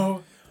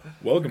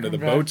Welcome to the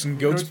Boats and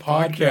Goats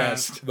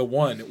podcast, the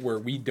one where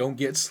we don't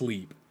get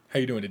sleep. How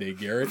you doing today,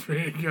 Garrett?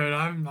 Pretty good.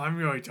 I'm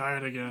really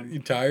tired again. You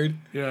tired?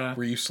 Yeah.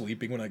 Were you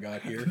sleeping when I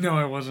got here? No,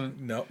 I wasn't.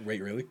 No,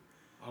 wait, really?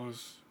 I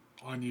was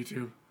on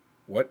YouTube.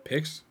 What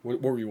pics?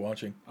 What were you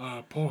watching?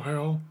 Paul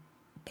Harrell.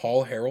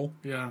 Paul Harrell?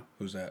 Yeah.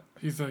 Who's that?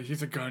 He's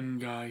a gun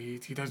guy.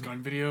 He does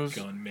gun videos.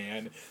 Gun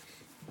man.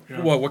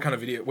 Yeah. What kind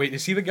of video? Wait,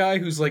 is he the guy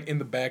who's like in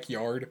the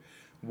backyard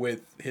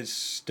with his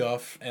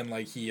stuff and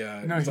like he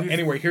No, he's like,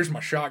 anyway, here's my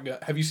shotgun.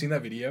 Have you seen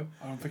that video?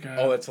 I don't think I.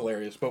 Oh, that's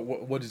hilarious. But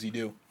what does he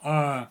do?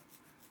 What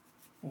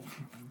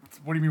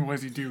do you mean? What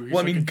does he do? He's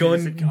Well, I mean,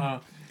 gun.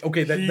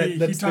 Okay,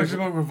 he talks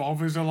about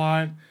revolvers a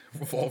lot.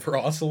 Revolver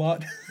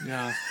Ocelot.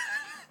 Yeah.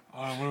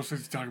 What else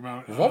does he talk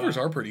about? Revolvers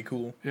are pretty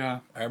cool. Yeah.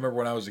 I remember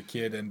when I was a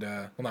kid, and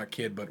well, not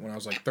kid, but when I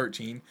was like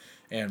 13,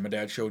 and my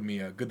dad showed me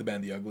Good, the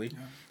Bad, the Ugly,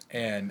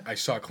 and I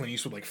saw Clint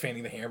Eastwood like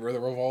fanning the hammer of the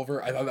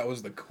revolver. I thought that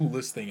was the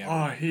coolest thing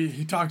ever.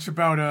 He talks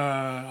about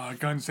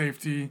gun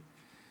safety.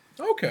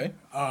 Okay.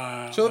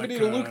 Show the video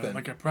to Luke then.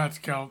 Like a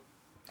practical.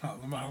 Oh,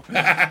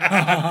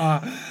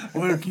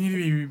 Luke, you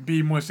need to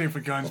be more safe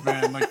with guns,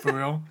 man. Like, for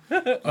real.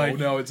 Like, oh,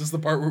 no. Is this the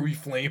part where we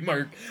flame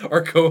our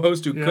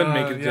co-host who couldn't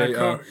make it today?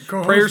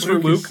 Prayers for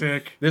Luke.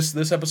 Luke.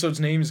 This episode's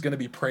name is going to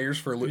be Prayers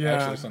for Luke. Yeah.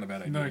 Actually, it's not a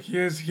bad idea. No, he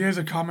has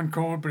a common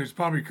cold, but it's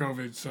probably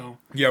COVID, so.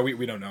 Yeah,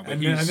 we don't know. But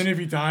and then if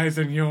he dies,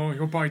 then he'll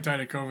probably die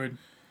to COVID.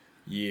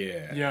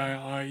 Yeah.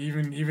 Yeah,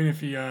 even if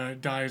he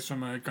dies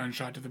from a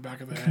gunshot to the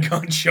back of the head.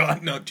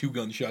 Gunshot, not two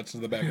gunshots to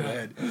the back of the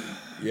head.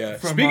 Yeah.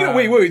 From,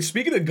 Wait.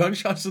 Speaking of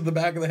gunshots to the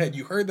back of the head,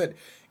 you heard that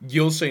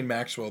Ghislaine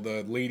Maxwell,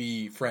 the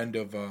lady friend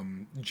of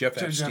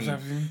Jeff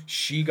Epstein,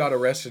 she got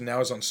arrested and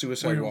now is on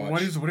suicide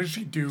watch. What does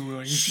she do?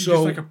 Like, is she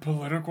just like a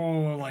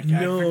political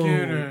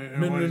advocate?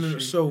 No.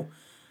 So,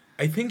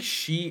 I think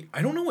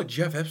I don't know what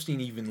Jeff Epstein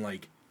even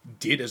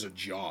did as a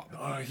job.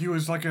 He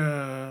was like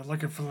a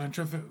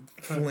philanthropist.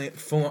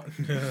 Philanthropist.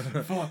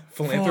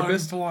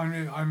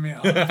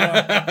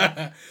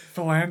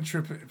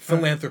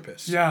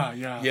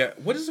 Yeah.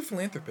 What is a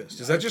philanthropist?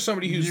 Is that just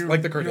somebody who's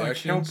like the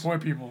Kardashians? You help poor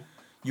people.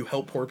 You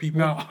help poor people?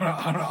 No,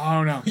 I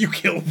don't know. You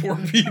kill poor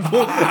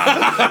people?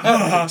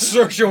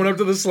 Start showing up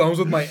to the slums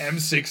with my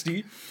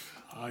M60.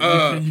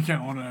 You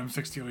can't own an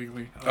M60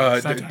 legally.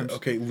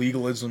 Okay,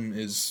 legalism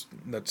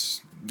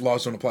that's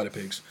laws don't apply to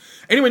pigs.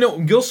 Anyway, no,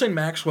 Ghislaine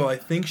Maxwell, I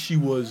think she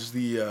was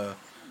the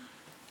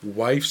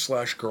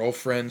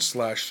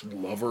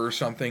wife/girlfriend/lover or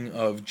something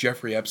of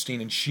Jeffrey Epstein,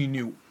 and she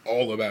knew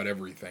all about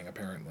everything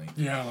apparently.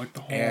 Yeah, like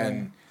the whole.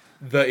 And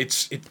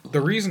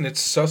the reason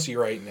it's sussy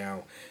right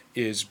now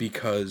is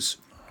because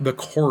the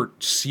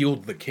court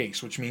sealed the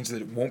case, which means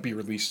that it won't be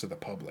released to the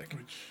public,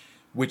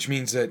 which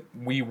means that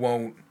we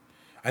won't.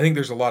 I think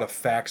there's a lot of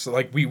facts.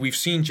 Like, we've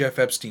seen Jeff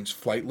Epstein's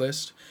flight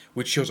list,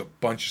 which shows a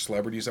bunch of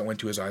celebrities that went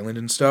to his island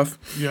and stuff.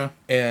 Yeah.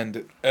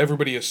 And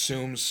everybody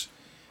assumes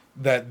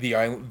that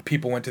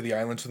people went to the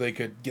island so they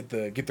could get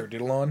their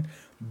diddle on.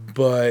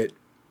 But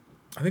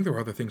I think there were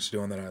other things to do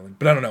on that island.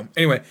 But I don't know.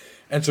 Anyway,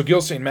 and so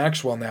Ghislaine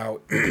Maxwell now,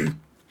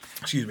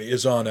 excuse me,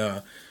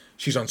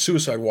 she's on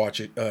suicide watch,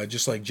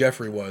 just like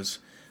Jeffrey was.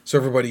 So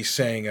everybody's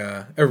saying,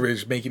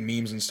 everybody's making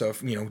memes and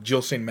stuff. You know,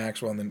 Ghislaine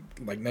Maxwell in the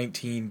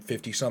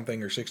 1950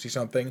 something or 60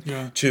 something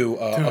to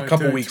a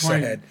couple weeks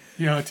ahead.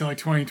 Yeah, to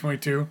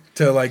 2022.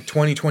 To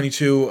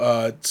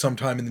 2022,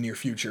 sometime in the near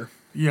future.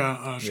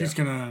 Yeah, she's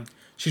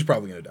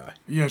probably gonna die.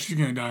 Yeah, she's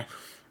gonna die.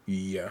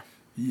 Yeah.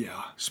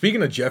 Yeah.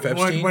 Speaking of Jeff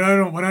Epstein, what I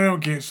don't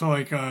get, so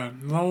a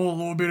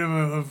little bit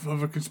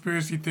of a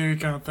conspiracy theory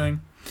kind of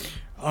thing.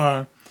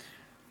 What?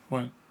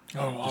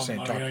 Just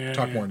saying,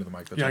 talk more into the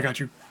mic. I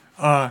got you.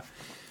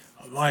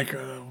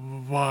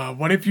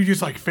 What if you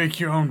just fake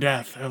your own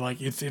death? Or,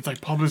 it's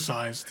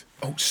publicized.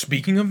 Oh,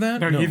 speaking of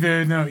that,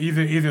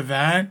 either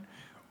that,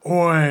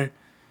 or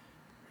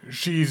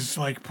she's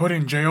put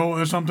in jail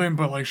or something,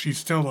 but she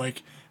still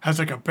has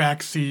a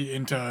backseat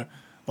into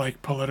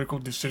political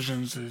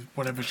decisions or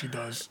whatever she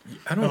does.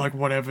 I don't or,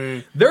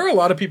 whatever. There are a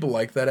lot of people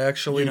like that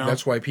actually. You know?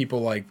 That's why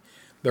people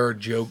there are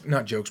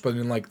not jokes, but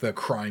in the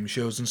crime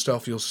shows and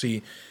stuff, you'll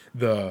see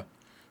the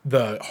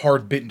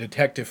hard-bitten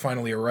detective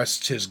finally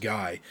arrests his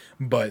guy,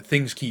 but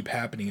things keep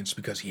happening. It's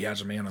because he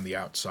has a man on the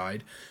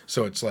outside.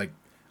 So it's I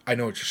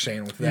know what you're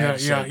saying with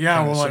that.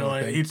 Yeah. Well,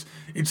 it's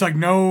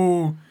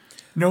no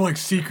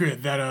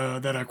secret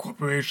that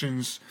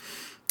corporations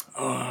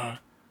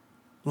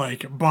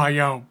buy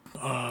out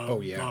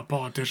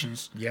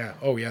politicians. Yeah.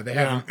 Oh yeah. They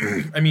have.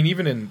 I mean,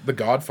 even in The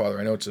Godfather,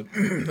 I know it's a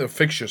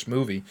fictitious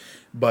movie,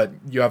 but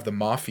you have the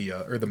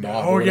mafia or the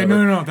mob. Oh yeah,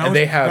 no.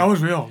 That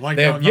was real.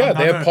 They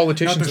have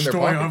politicians in their pockets. Not the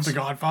story of The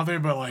Godfather,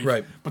 but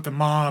right. But the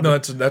mob. No,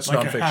 that's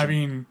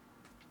nonfiction.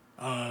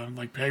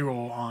 Having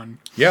payroll on.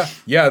 Yeah.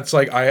 It's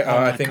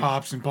I think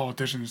cops and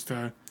politicians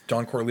to.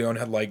 Don Corleone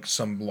had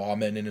some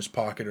lawmen in his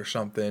pocket or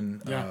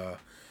something. Yeah.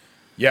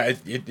 Yeah,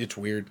 it's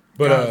weird,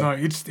 but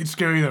it's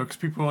scary though because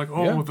people are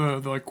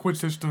the quit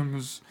system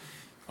is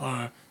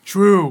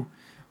true,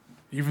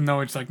 even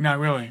though it's not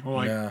really.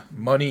 Well,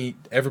 money.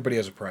 Everybody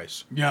has a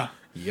price. Yeah.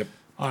 Yep.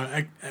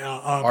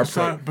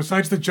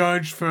 Besides the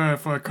judge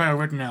for Kyle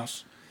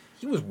Rittenhouse.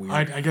 He was weird.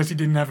 I guess he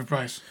didn't have a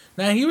price.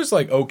 Nah, he was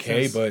like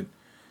okay, Yes. but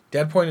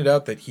Dad pointed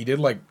out that he did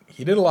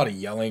a lot of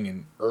yelling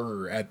and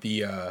at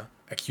the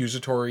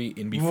accusatory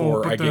in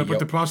before I get yelled. But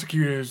the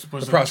prosecutors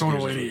was The a total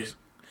prosecutors idiot.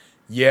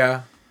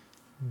 Yeah,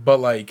 but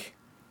like,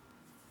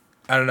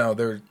 I don't know.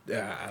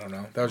 I don't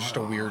know. That was just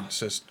a weird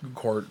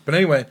court. But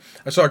anyway,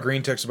 I saw a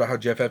green text about how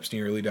Jeff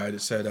Epstein really died.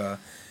 It said,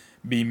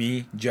 "Be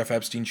me, Jeff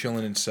Epstein,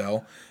 chilling in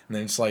cell," and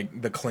then it's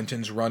like the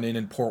Clintons run in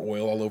and pour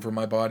oil all over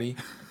my body.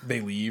 They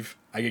leave.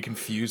 I get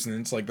confused, and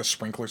then it's like the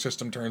sprinkler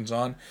system turns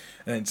on,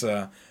 and it's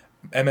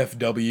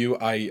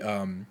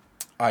MFW.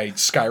 I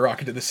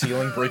skyrocket to the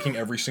ceiling, breaking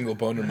every single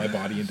bone in my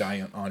body and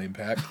dying on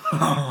impact.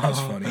 That's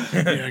funny.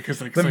 Yeah,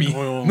 because like,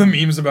 oil. The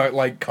memes about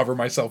like cover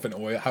myself in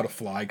oil, how to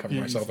fly, cover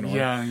myself in oil.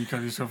 Yeah, and you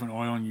cover yourself in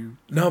oil and you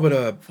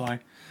fly.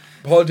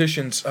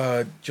 Politicians,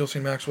 Jill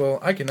St. Maxwell,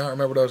 I cannot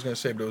remember what I was going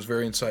to say, but it was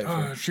very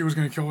insightful. She was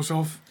going to kill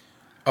herself?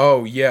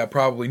 Oh, yeah,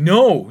 probably.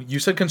 No, you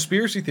said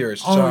conspiracy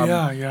theorists. Oh,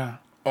 yeah.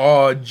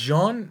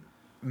 John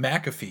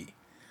McAfee.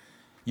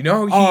 You know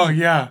how he... Oh,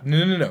 yeah.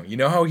 No. You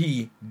know how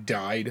he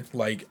died,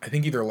 like, I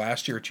think either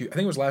last year or I think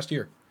it was last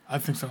year. I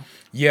think so.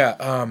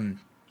 Yeah,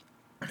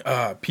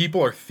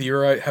 people are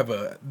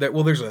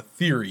there's a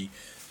theory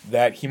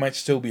that he might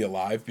still be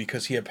alive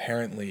because he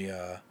apparently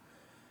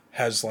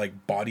has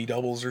like body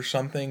doubles or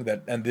something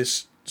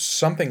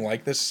something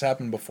like this has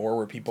happened before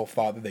where people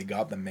thought that they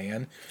got the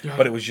man,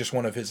 but it was just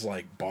one of his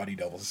like body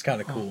doubles. It's kind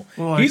of cool.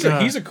 Well, like,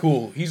 he's a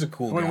cool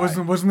guy.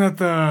 Wasn't that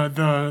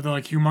the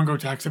like humongo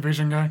tax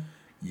evasion guy?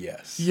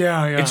 Yes.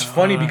 Yeah. It's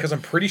funny because I'm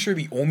pretty sure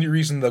the only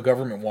reason the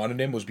government wanted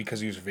him was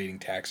because he was evading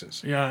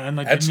taxes. Yeah, and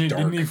like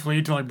didn't he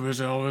flee to like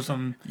Brazil or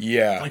some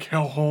like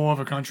hellhole of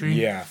a country?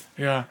 Yeah.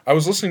 Yeah. I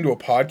was listening to a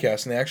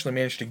podcast and they actually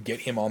managed to get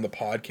him on the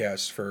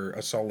podcast for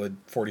a solid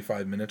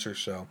 45 minutes or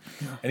so.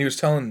 Yeah. And he was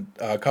telling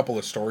a couple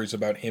of stories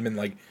about him in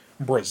like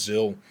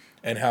Brazil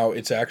and how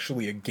it's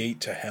actually a gate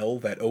to hell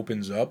that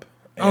opens up.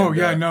 And,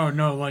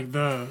 no, like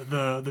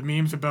the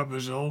memes about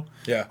Brazil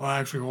are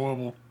actually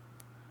horrible.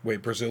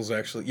 Wait, Brazil's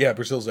actually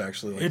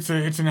like, it's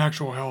an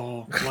actual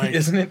hellhole. Like,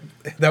 isn't it?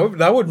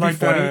 That would be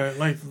funny.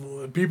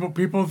 Like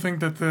people think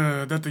that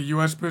the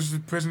U.S.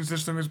 prison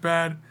system is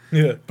bad.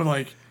 Yeah. But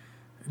like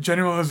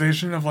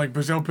generalization of like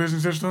Brazil prison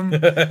system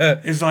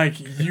is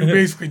like you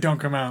basically don't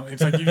come out.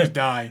 It's like you just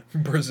die.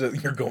 Brazil,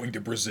 you're going to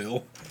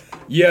Brazil.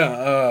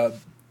 Yeah.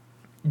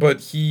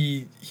 But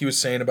he was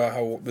saying about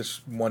how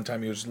this one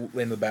time he was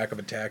in the back of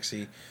a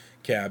taxi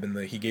cab and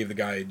he gave the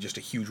guy just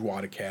a huge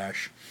wad of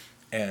cash.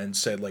 And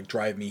said, like,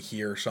 drive me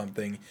here or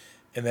something.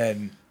 And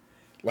then,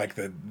 like,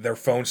 their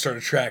phone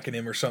started tracking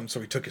him or something,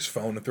 so he took his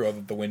phone and threw it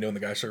out the window, and the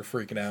guy started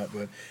freaking out.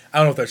 But I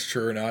don't know if that's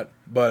true or not.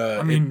 But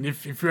I mean,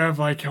 if you have,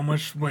 like, how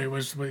much... Wait, he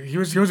was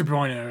a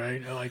billionaire,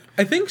 right? Like,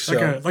 I think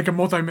so. Like a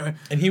multi-million...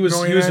 And he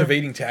was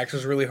evading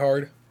taxes really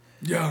hard.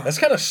 Yeah. That's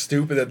kind of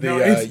stupid that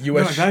the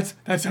U.S... No,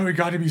 that's how he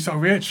got to be so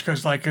rich,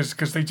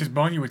 because they just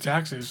bone you with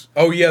taxes.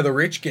 Oh, yeah, the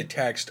rich get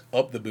taxed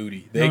up the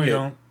booty. They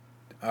don't.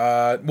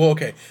 Well,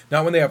 okay,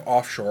 not when they have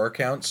offshore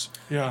accounts.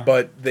 Yeah.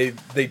 But they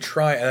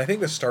try, and I think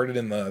this started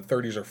in the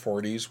 30s or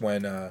 40s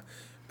when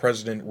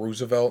President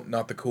Roosevelt,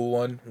 not the cool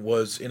one,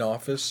 was in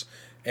office,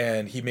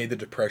 and he made the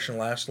Depression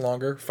last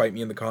longer. Fight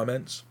me in the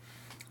comments.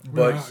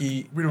 We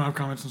don't have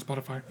comments on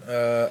Spotify.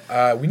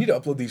 We need to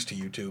upload these to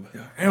YouTube.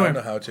 Yeah. Anyway. I don't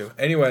know how to.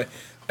 Anyway,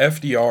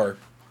 FDR.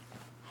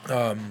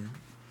 FDR,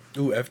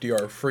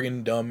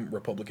 friggin' dumb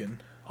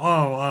Republican.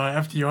 Oh,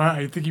 FDR.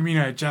 I think you mean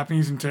a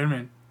Japanese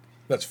internment.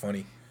 That's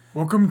funny.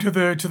 Welcome to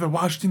the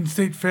Washington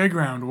State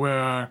Fairground,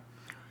 where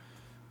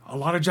a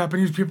lot of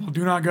Japanese people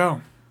do not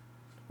go.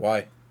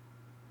 Why?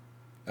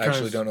 I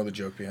actually don't know the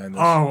joke behind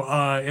this.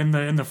 Oh, in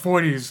the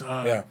 40s,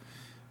 yeah,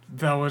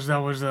 that was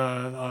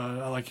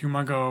like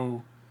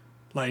humongo,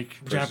 like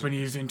prison.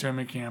 Japanese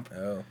internment camp.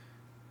 Oh,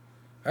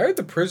 I heard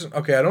the prison.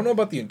 Okay, I don't know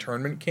about the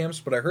internment camps,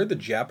 but I heard the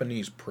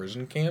Japanese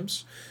prison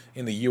camps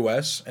in the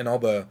U.S. and all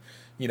the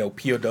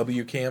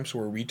POW camps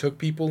where we took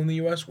people in the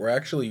U.S. were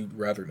actually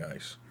rather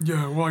nice.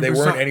 Yeah, well, they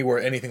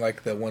weren't anything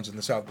like the ones in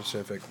the South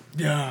Pacific.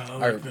 Yeah,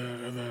 like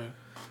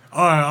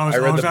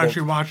I was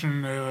actually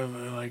watching,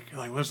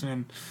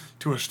 listening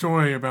to a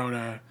story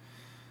about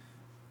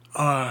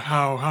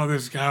how it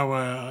was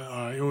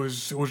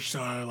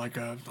like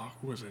a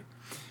who was it?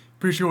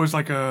 Pretty sure it was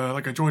like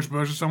a George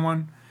Bush or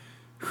someone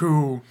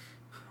who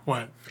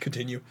what?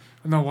 Continue.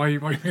 No, why you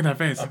making that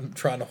face? I'm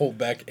trying to hold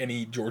back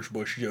any George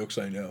Bush jokes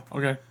I know.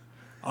 Okay.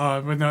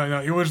 But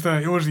no, it was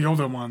the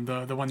older one,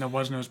 the one that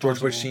wasn't responsible. George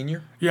Bush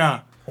Senior?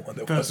 Yeah. The one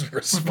that wasn't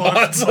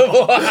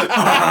responsible.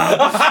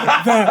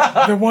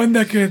 the one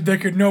that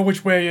could know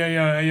which way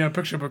a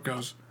picture book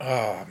goes.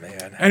 Oh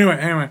man.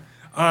 Anyway,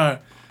 I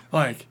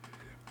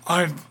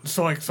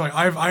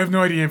have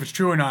no idea if it's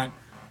true or not,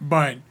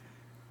 but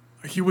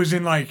he was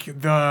in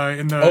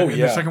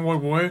the Second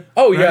World War.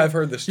 Oh right? yeah, I've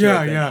heard this too.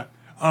 Yeah.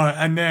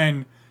 And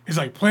then his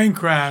plane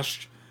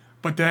crashed,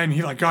 but then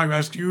he got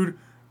rescued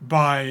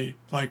by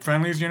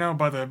friendlies,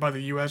 by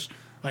the U.S.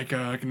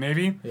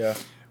 Navy. Yeah.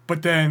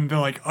 But then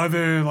the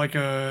other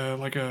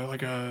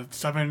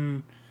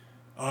 7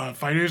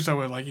 fighters that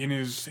were in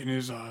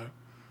his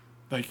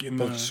like in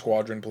the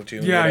squadron,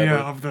 platoon. Yeah,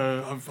 whatever.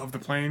 of the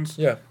planes.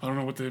 Yeah. I don't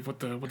know what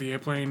the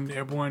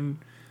airborne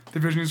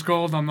division is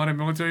called. I'm not a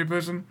military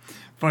person,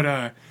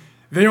 but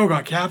they all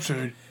got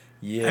captured.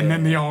 Yeah. And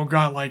then they all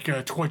got like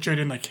tortured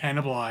and like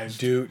cannibalized.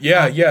 Dude,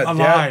 yeah.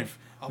 Alive.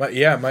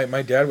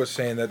 My dad was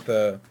saying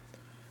that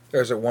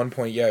there's at one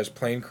point, his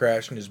plane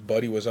crashed and his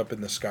buddy was up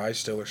in the sky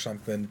still or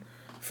something,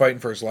 fighting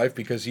for his life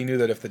because he knew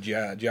that if the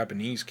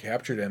Japanese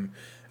captured him,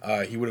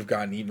 he would have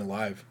gotten eaten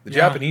alive. The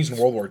Japanese in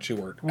World War II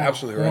were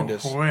absolutely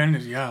horrendous.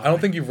 Horrendous, yeah. I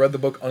don't think you've read the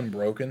book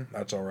Unbroken.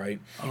 That's all right.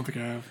 I don't think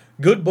I have.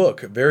 Good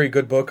book, very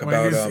good book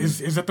about.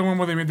 Is that the one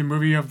where they made the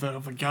movie of the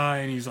guy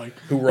and he's like,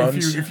 who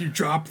runs? If you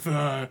drop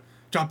the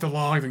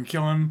log, then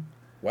kill him.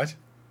 What?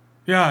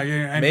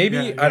 Yeah.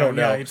 Maybe? I don't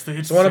know. It's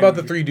the one about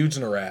the three dudes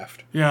in a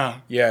raft. Yeah.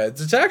 Yeah,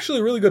 it's actually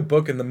a really good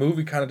book, and the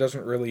movie kind of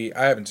doesn't really...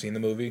 I haven't seen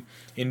the movie.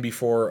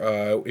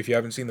 If you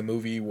haven't seen the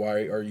movie,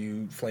 why are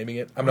you flaming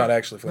it? I'm not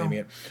actually flaming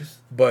it.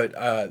 But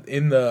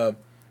in the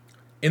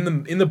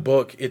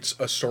book, it's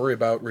a story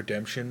about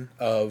redemption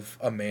of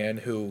a man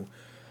who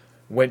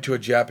went to a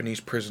Japanese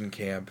prison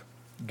camp,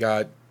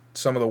 got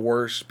some of the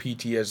worst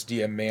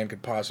PTSD a man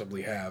could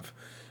possibly have,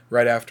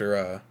 right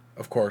after...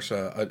 of course,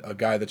 a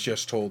guy that's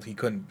just told he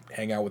couldn't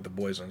hang out with the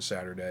boys on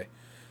Saturday.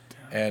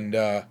 Damn.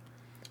 And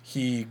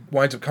he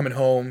winds up coming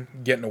home,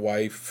 getting a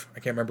wife. I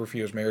can't remember if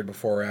he was married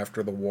before or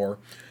after the war.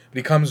 But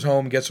he comes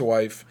home, gets a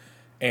wife,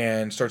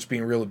 and starts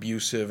being real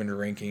abusive and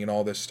drinking and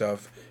all this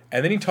stuff.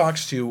 And then he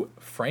talks to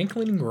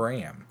Franklin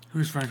Graham.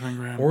 Who's Franklin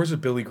Graham? Or is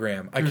it Billy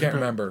Graham? I can't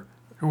remember.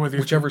 Who are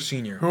these? Whichever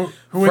senior. Who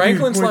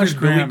Franklin /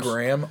 Billy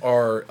Graham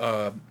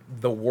are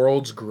the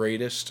world's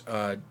greatest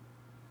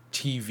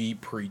TV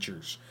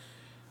preachers.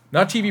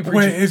 Not TV preaching.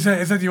 Wait, is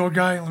that the old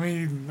guy? Let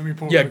me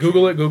pull. Yeah,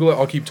 Google it.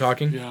 I'll keep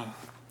talking. Yeah.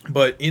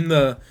 But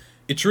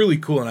it's really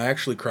cool, and I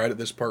actually cried at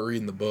this part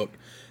reading the book,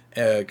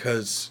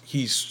 because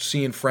he's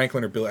seeing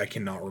Franklin or Billy. I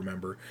cannot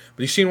remember,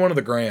 but he's seeing one of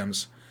the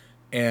Grahams,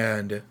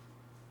 and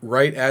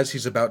right as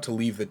he's about to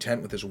leave the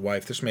tent with his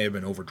wife, this may have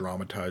been over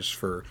dramatized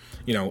for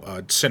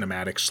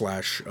cinematic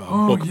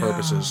 / book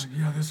purposes.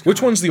 Yeah, this guy.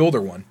 Which one's the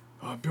older one?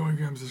 Billy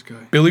Graham's this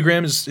guy. Billy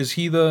Graham is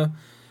he the?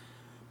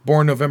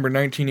 Born November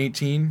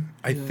 1918.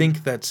 I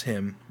think that's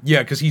him.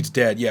 Yeah, because he's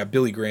dead. Yeah,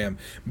 Billy Graham.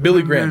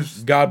 Billy Graham.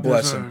 God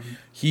bless him.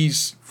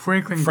 He's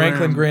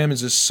Franklin Graham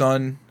is his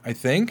son, I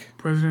think.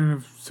 President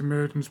of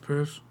Samaritan's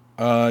Purse.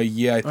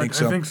 Yeah, I think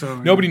so. I think so.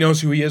 Nobody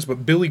knows who he is,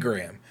 but Billy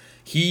Graham.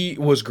 He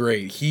was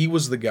great. He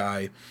was the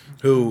guy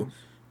who,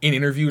 in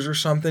interviews or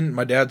something,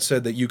 my dad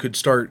said that you could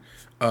start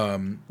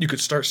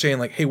saying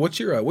like, "Hey, what's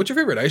your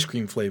favorite ice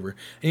cream flavor?"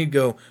 And he'd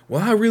go,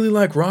 "Well, I really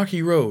like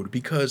Rocky Road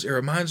because it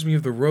reminds me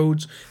of the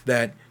roads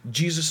that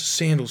Jesus'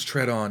 sandals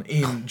tread on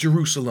in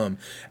Jerusalem."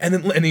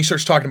 And he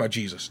starts talking about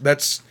Jesus.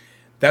 That's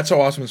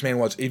how awesome this man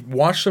was.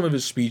 Watch some of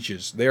his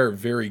speeches; they are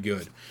very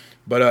good.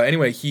 But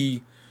anyway,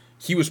 he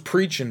was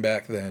preaching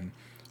back then,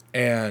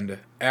 and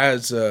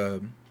as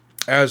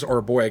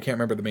our boy, I can't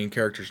remember the main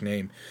character's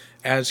name,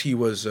 as he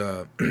was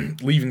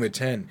leaving the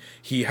tent,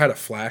 he had a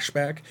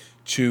flashback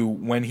to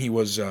when he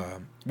was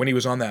on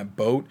that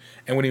boat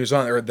and when he was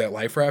on that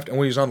life raft. And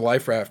when he was on the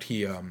life raft,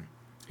 he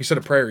said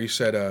a prayer. He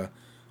said,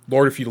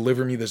 "Lord, if you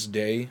deliver me this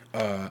day,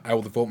 I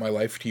will devote my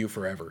life to you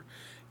forever."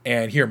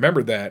 And he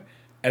remembered that.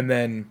 And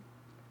then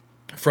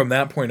from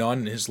that point on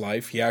in his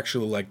life, he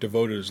actually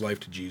devoted his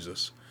life to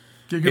Jesus.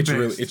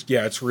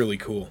 It's really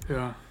cool.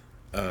 Yeah.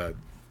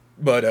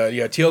 But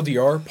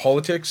TLDR,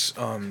 politics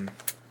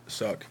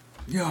suck.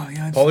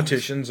 Yeah.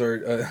 Politicians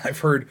are. I've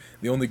heard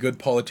the only good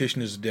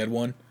politician is a dead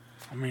one.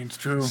 I mean, it's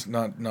true. It's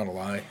not a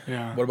lie.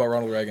 Yeah. What about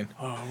Ronald Reagan?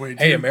 Wait.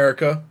 Hey,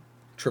 America,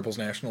 triples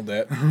national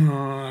debt.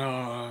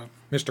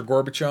 Mr.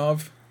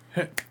 Gorbachev.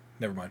 Hey,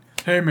 Never mind.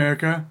 Hey,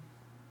 America,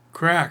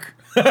 crack.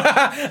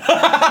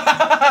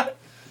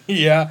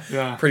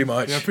 Yeah. Pretty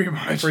much. Yeah,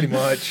 pretty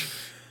much.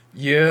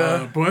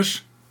 Yeah.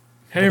 Bush.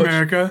 Hey, Bush.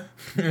 America.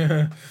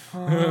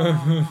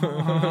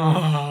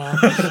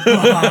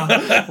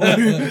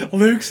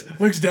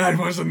 Luke's dad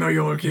wants to know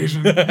your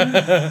location.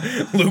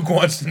 Luke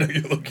wants to know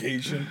your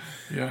location.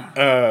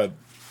 Yeah.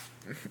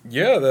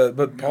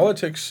 But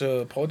politicians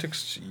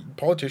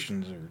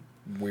are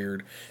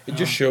weird. It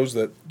just shows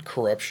that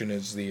corruption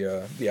is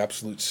the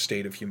absolute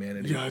state of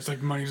humanity. Yeah, it's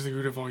like money's the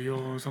root of all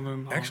evil or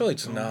something. Actually,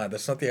 it's not.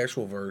 That's not the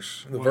actual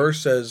verse. The verse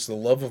says the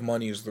love of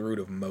money is the root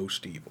of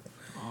most evil.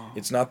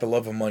 It's not the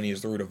love of money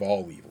is the root of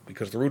all evil,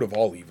 because the root of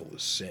all evil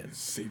is sin.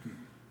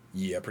 Satan.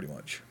 Yeah, pretty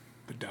much.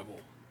 The devil.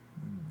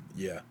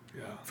 Yeah.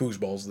 Yeah.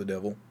 Foosball's the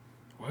devil.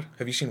 What?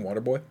 Have you seen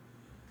Waterboy?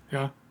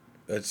 Yeah.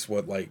 That's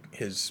what,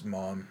 his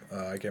mom,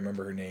 I can't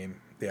remember her name,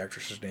 the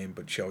actress's name,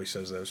 but she always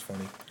says that was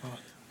funny.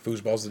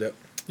 Foosball's the devil.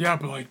 Yeah,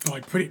 but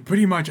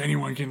pretty much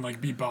anyone can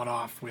be bought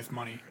off with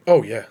money.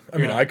 Oh yeah, I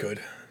mean I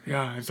could.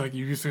 Yeah, it's like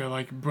you used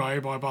to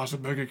bribe our boss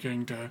at Burger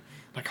King to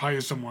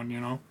hire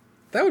someone,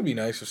 That would be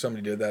nice if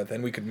somebody did that.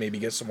 Then we could maybe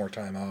get some more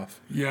time off.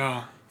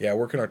 Yeah. Yeah,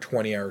 working our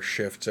 20-hour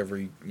shifts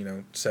every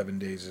 7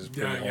 days is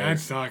pretty hard. Yeah, it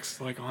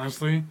sucks.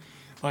 Honestly,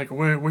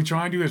 we're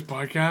trying to do this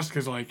podcast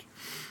because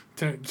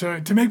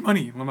to make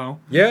money, Lamo.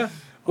 Yeah.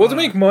 Well, to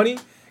make money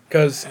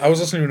Because I was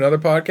listening to another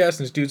podcast,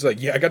 and this dude's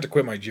like, yeah, I got to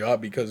quit my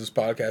job because this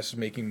podcast is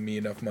making me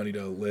enough money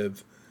to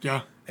live.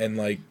 Yeah. And,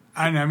 like...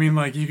 And, I mean,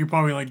 like, you could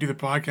probably, like, do the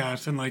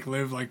podcast and, like,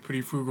 live, like, pretty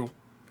frugal.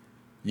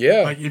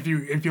 Yeah. Like, if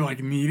you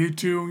like, needed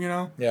to, you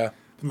know? Yeah.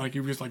 Then, like,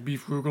 you just, like, be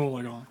frugal,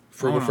 like...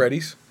 Frugal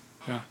Freddy's?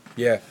 Yeah.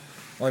 Yeah.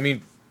 Well, I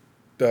mean...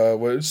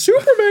 what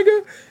Super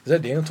Mega? Is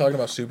that Daniel talking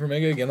about Super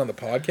Mega again on the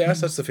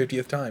podcast? That's the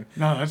 50th time.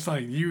 No, that's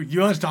like you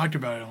guys talked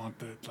about it on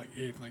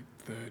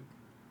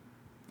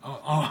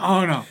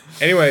I don't know.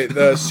 Anyway,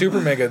 the Super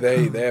Mega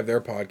they have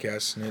their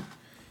podcast and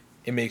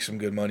it makes some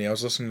good money. I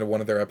was listening to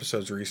one of their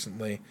episodes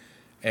recently,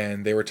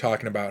 and they were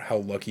talking about how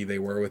lucky they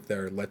were with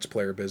their Let's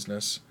Player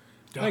business.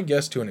 Yeah. I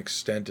guess to an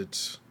extent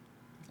it's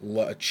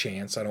a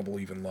chance. I don't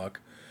believe in luck,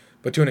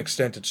 but to an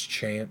extent it's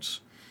chance.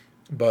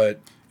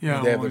 But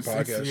yeah, they have their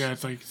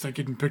podcast. It's like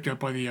getting picked up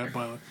by the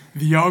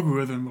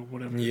algorithm or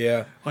whatever.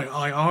 Yeah, like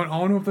I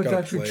don't know if that's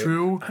actually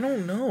true. I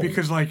don't know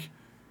because I've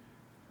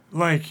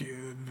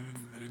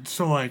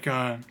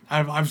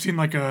seen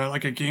like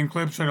a game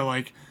clips that are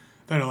like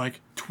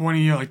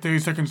 20 like 30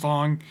 seconds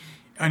long,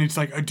 and it's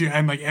like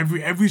and like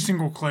every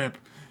single clip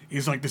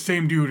is like the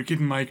same dude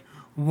getting like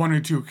 1 or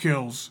 2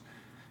 kills,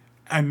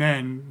 and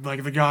then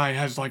like the guy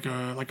has like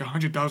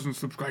 100,000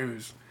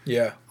 subscribers.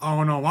 Yeah, I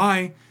don't know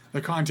why. The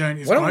content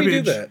is Why don't garbage.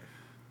 we do that?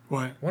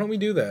 What? Why don't we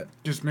do that?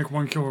 Just make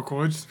 1 kill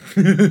records.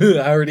 I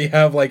already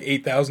have like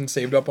 8,000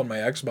 saved up on my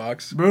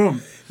Xbox.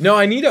 Boom. No,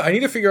 I need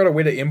to figure out a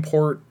way to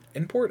export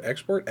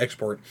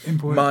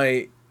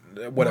my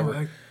whatever.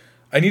 Oh,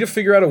 I need to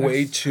figure out a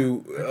way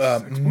to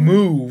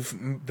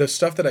move the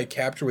stuff that I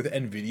capture with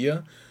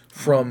NVIDIA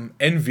from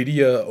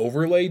NVIDIA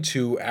overlay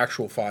to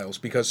actual files,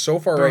 because so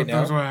far right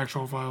now those are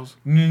actual files.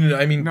 No,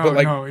 I mean, but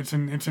like it's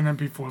an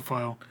MP4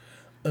 file.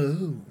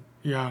 Oh.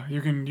 Yeah, you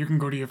can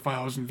go to your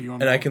files and view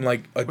them. And I can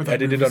like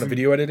edit it on a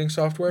video editing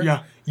software?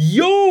 Yeah.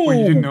 Yo! Wait,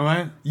 you didn't know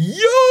that?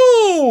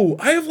 Yo!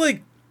 I have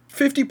like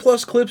 50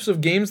 plus clips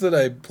of games that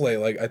I play.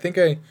 Like, I think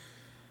I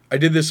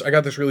did this, I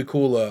got this really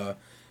cool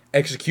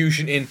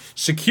execution in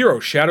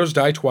Sekiro, Shadows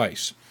Die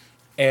Twice.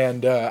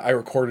 And I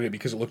recorded it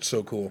because it looked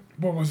so cool.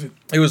 What was it?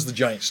 It was the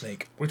giant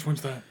snake. Which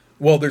one's that?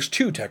 Well, there's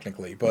 2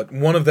 technically, but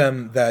one of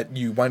them that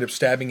you wind up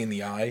stabbing in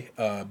the eye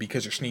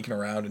because you're sneaking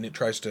around and it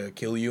tries to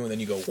kill you, and then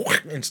you go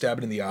and stab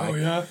it in the eye. Oh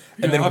yeah.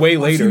 And then way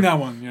later, I've seen that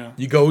one. Yeah.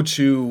 You go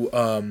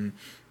to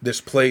this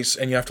place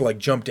and you have to like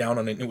jump down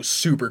on it, and it was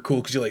super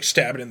cool because you like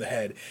stab it in the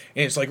head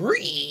and it's like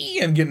Ree!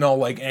 And getting all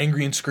like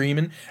angry and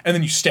screaming, and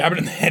then you stab it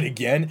in the head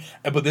again,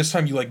 but this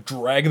time you like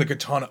drag the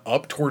katana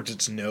up towards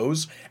its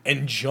nose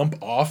and jump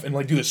off and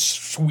like do this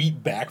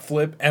sweet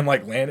backflip and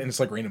like land, and it's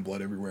like raining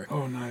blood everywhere.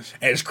 Oh, nice.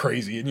 And it's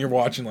crazy, and you're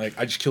watching like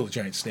I just killed a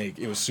giant snake.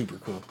 It was super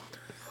cool.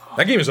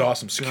 That game is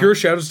awesome. Sekiro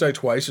Shadows Die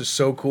Twice is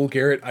so cool,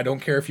 Garrett. I don't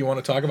care if you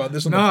want to talk about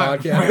this on the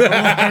podcast.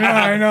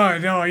 I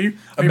know. Are you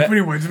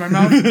putting words in my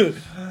mouth?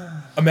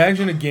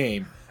 Imagine a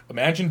game.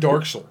 Imagine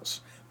Dark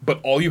Souls, but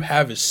all you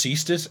have is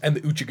Cestus and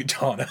the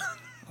Uchigatana.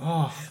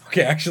 Oh.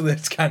 Okay, actually,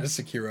 that's kind of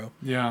Sekiro.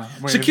 Yeah.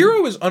 Wait,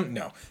 Sekiro is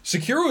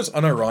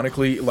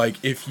unironically like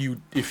if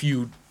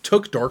you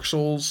took Dark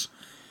Souls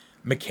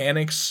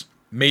mechanics,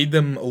 made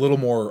them a little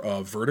more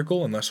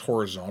vertical and less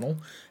horizontal,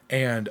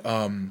 and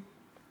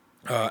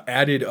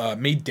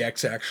made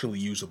Dex actually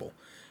usable.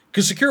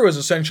 Because Sekiro is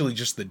essentially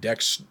just the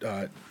Dex.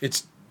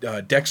 It's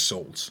Dex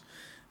Souls.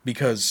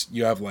 Because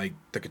you have, like,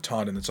 the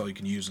katana, and that's all you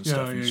can use and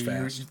stuff, and it's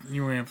fast.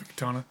 You ramp the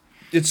katana.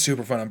 It's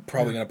super fun. I'm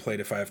probably going to play it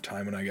if I have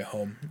time when I get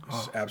home.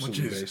 It's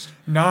absolutely based.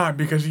 Not,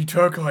 because you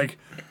took, like,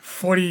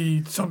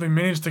 40-something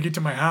minutes to get to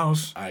my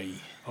house. I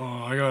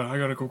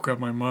gotta go grab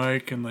my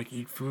mic and, like,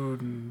 eat food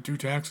and do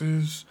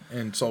taxes.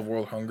 And solve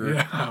world hunger.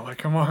 Yeah, like,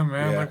 come on,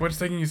 man. Yeah. Like, what's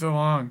taking you so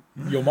long?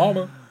 Yo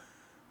mama.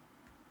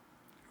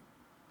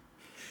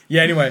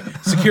 Yeah, anyway,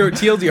 Sekiro,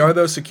 TLDR,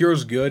 though,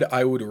 Sekiro's good.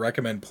 I would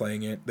recommend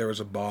playing it. There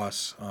was a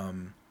boss,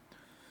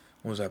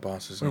 what was that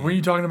boss's name? Were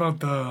you talking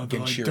about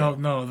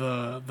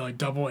the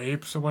double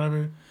apes or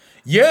whatever?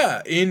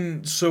 Yeah,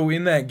 in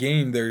that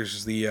game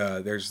there's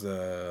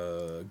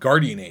the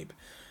guardian ape,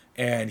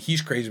 and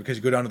he's crazy because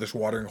you go down to this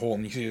watering hole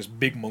and you see this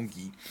big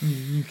monkey.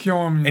 You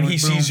kill him, and he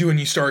sees you, and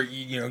you start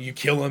you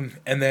kill him,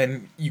 and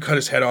then you cut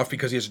his head off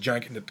because he has a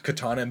giant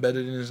katana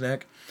embedded in his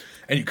neck.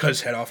 And you cut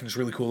his head off, and it's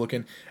really cool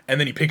looking. And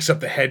then he picks up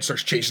the head,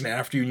 starts chasing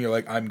after you, and you're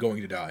like, I'm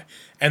going to die.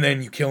 And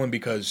then you kill him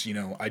because,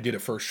 I did it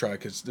first try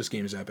because this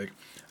game is epic.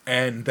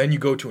 And then you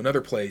go to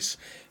another place,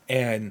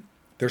 and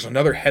there's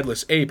another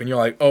headless ape, and you're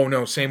like, oh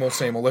no, same old,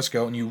 let's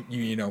go. And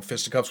you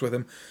fisticuffs with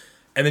him.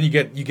 And then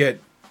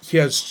he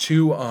has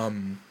 2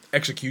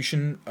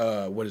 execution,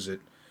 what is it?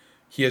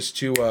 He has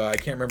 2, I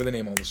can't remember the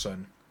name all of a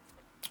sudden.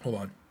 Hold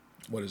on.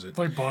 What is it?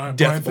 Like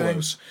death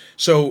blows.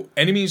 So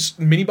enemies,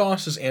 mini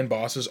bosses and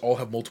bosses all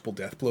have multiple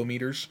death blow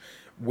meters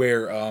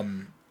where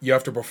you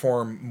have to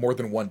perform more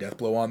than 1 death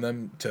blow on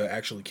them to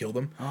actually kill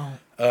them. Oh.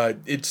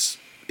 It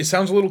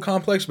sounds a little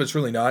complex, but it's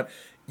really not.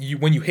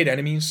 When you hit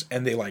enemies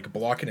and they like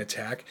block an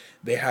attack,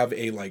 they have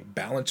a like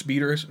balance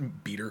meter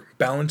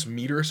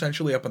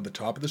essentially up at the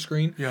top of the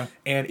screen. Yeah.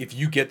 And if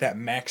you get that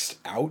maxed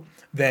out,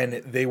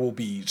 then they will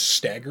be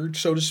staggered,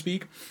 so to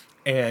speak.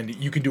 and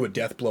you can do a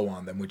death blow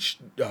on them, which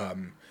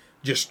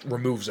just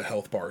removes a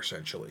health bar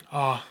essentially.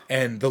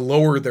 And the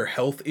lower their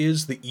health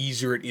is, the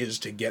easier it is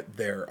to get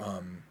their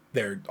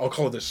I'll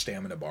call it a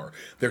stamina bar.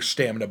 Their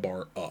stamina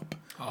bar up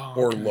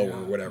or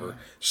lower, whatever. Yeah.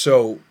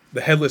 So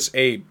the headless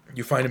ape,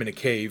 you find him in a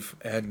cave,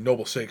 and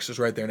Noble Six is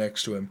right there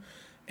next to him,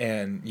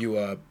 and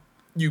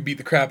you beat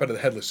the crap out of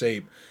the headless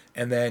ape,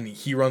 and then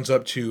he runs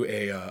up to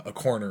a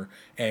corner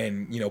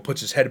and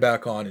puts his head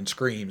back on and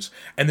screams,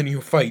 and then you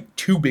fight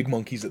two big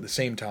monkeys at the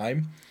same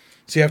time.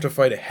 So you have to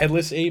fight a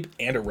headless ape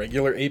and a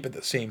regular ape at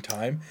the same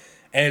time.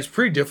 And it's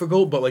pretty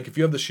difficult, but like if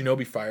you have the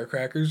shinobi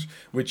firecrackers,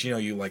 which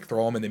you like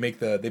throw them and they make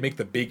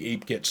the big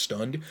ape get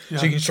stunned,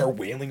 so you can start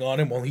wailing on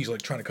him while he's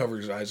like trying to cover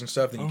his eyes and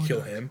stuff. Then you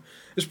kill him.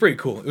 It's pretty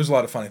cool. It was a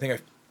lot of fun. I think I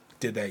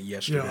did that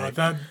yesterday.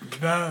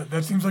 Yeah,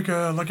 that seems like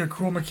a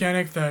cool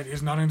mechanic that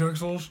is not in Dark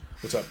Souls.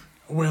 What's up?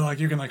 Where like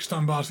you can like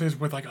stun bosses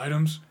with like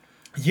items.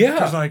 Yeah.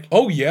 'Cause, like,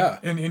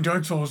 in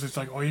Dark Souls, it's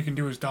like all you can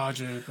do is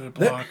dodge it,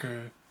 block.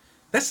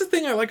 That's the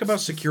thing I like about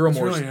Sekiro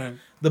more. Really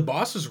the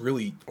bosses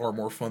really are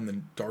more fun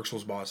than Dark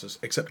Souls bosses,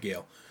 except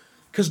Gale.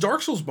 Because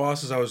Dark Souls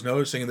bosses, I was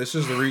noticing, and this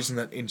is the reason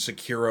that in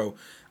Sekiro,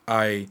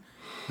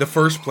 the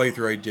first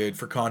playthrough I did,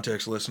 for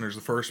context listeners,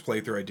 the first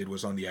playthrough I did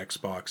was on the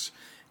Xbox,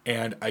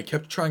 and I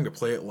kept trying to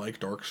play it like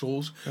Dark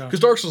Souls,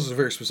 because Dark Souls is a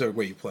very specific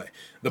way you play.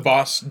 The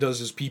boss does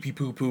his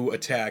pee-pee-poo-poo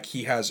attack,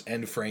 he has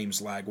end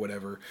frames, lag,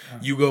 whatever.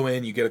 You go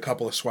in, you get a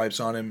couple of swipes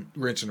on him,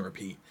 rinse and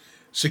repeat.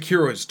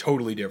 Sekiro is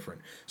totally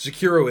different.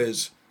 Sekiro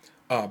is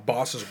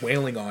bosses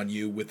wailing on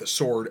you with a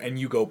sword, and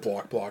you go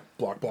block, block,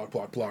 block, block,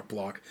 block, block,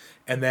 block,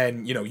 and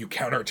then you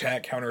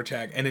counterattack,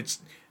 and it's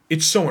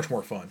so much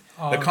more fun.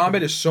 The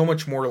combat is so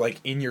much more like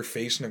in your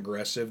face and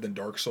aggressive than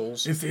Dark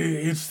Souls.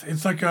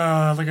 It's like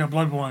a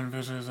Bloodborne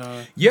versus.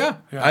 Yeah,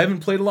 I haven't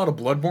played a lot of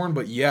Bloodborne,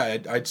 but yeah,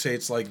 I'd say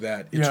it's like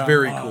that. It's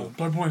very cool.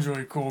 Bloodborne's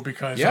really cool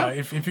because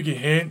if you get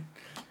hit,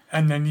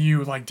 and then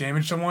you like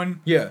damage someone,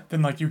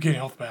 then like you get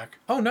health back.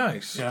 Oh,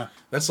 nice. Yeah,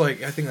 that's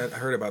like I think I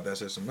heard about that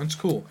system. That's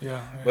cool.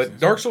 Yeah, but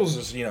Dark Souls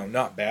is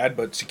not bad,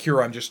 but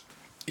Sekiro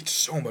it's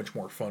so much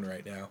more fun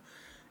right now.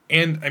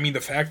 And I mean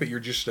the fact that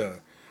you're just a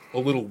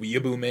little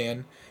weeaboo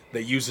man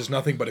that uses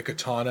nothing but a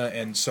katana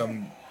and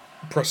some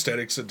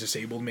prosthetics a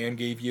disabled man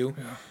gave you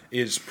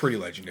is pretty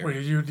legendary.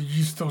 Wait, did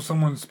you steal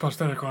someone's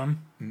prosthetic arm?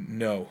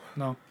 No,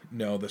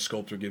 the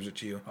sculptor gives it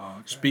to you. Oh,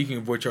 okay. Speaking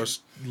of which, I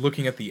was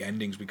looking at the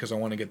endings because I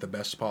want to get the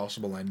best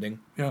possible ending.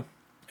 Yeah.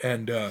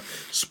 And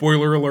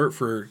spoiler alert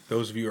for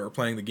those of you who are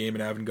playing the game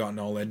and haven't gotten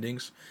all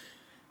endings,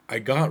 I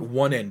got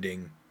one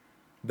ending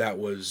that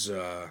was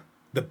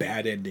the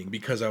bad ending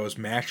because I was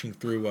mashing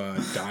through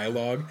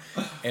dialogue,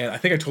 and I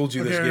think I told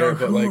you this, Garrett,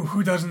 but like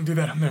who doesn't do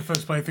that on their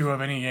first playthrough of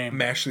any game?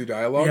 Mash through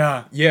dialogue?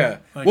 Yeah.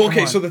 Like, well,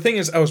 okay, so the thing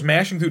is, I was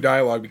mashing through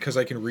dialogue because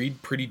I can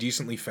read pretty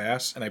decently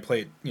fast, and I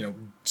play it,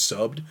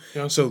 subbed,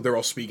 so they're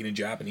all speaking in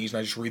Japanese, and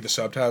I just read the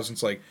subtitles, and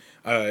it's like,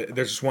 there's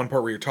this one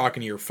part where you're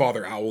talking to your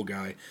Father Owl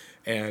guy,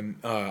 and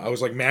I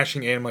was like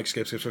mashing and I'm like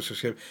skip,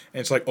 and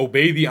it's like,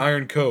 obey the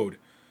Iron Code,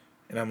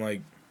 and I'm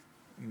like,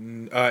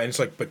 and it's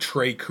like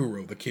betray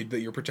Kuro, the kid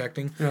that you're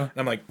protecting. Yeah. And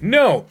I'm like,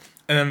 no.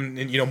 And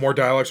then more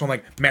dialogue. So I'm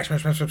like, mash.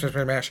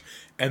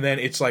 And then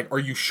it's like, are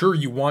you sure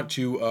you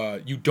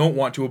don't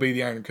want to obey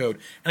the Iron Code?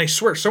 And I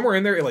swear, somewhere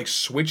in there it like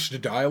switched to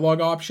dialogue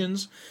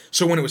options.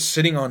 So when it was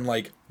sitting on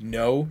like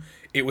no,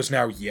 it was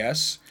now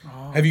yes.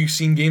 Oh. Have you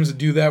seen games that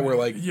do that where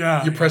like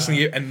you're pressing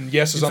the and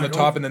yes is on the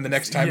top, and then the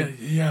next time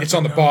it's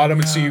on the bottom,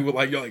 and so you're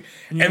like,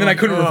 and then I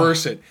couldn't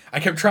reverse it. I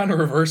kept trying to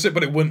reverse it,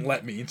 but it wouldn't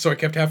let me, and so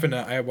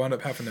I wound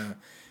up having to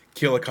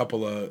kill a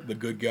couple of the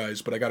good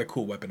guys, but I got a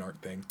cool weapon art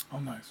thing. Oh,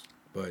 nice.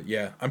 But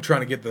yeah, I'm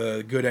trying to get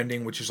the good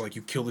ending, which is like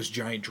you kill this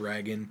giant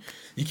dragon,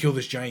 you kill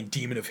this giant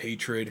demon of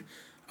hatred,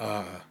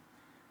 and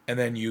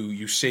then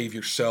you save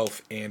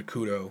yourself and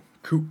Kudo,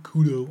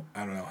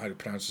 I don't know how to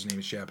pronounce his name,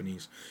 it's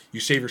Japanese. You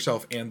save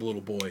yourself and the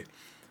little boy,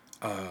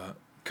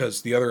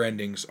 because the other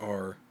endings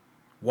are,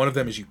 one of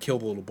them is you kill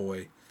the little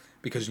boy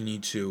because you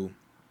need to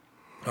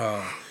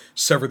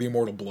sever the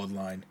immortal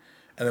bloodline,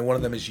 and then one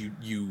of them is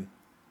you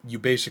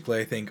basically,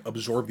 I think,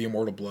 absorb the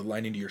immortal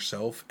bloodline into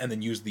yourself and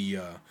then use the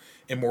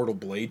immortal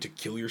blade to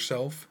kill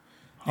yourself,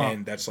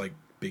 and that's like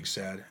big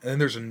sad. And then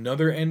there's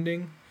another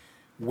ending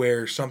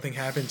where something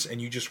happens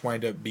and you just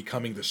wind up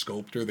becoming the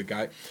sculptor, the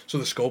guy. So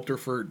the sculptor,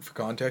 for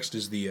context,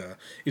 is the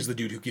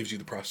dude who gives you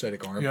the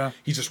prosthetic arm. Yeah.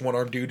 He's this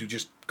one-armed dude who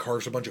just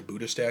carves a bunch of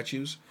Buddha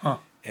statues.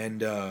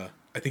 And I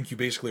think you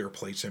basically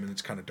replace him, and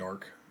it's kind of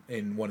dark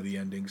in one of the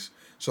endings.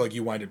 So like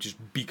you wind up just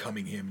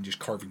becoming him and just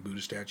carving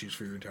Buddha statues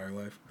for your entire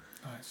life.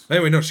 Nice.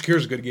 Anyway, no,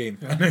 Sekiro's a good game.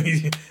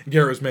 Yeah.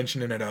 Garrett was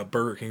mentioning at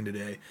Burger King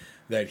today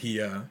that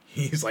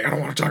he's like, I don't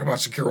want to talk about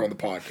Sekiro on the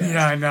podcast.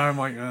 Yeah, I know. I'm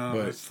like,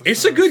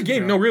 it's a good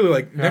game. Yeah. No, really,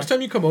 like next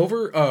time you come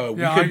over,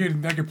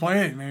 I could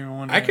play it maybe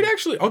one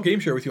day. I'll game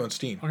share with you on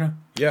Steam. Okay.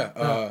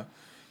 Yeah.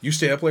 You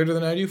stay up later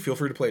than I do. Feel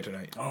free to play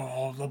tonight.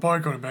 Oh, I'll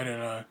probably go to bed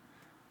at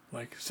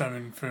like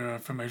 7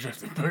 for my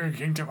shift at Burger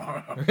King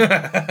tomorrow.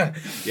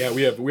 Yeah,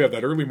 we have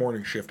that early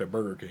morning shift at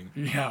Burger King.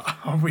 Yeah,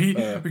 we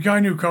got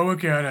a new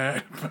coworker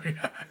at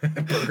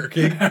Burger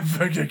King.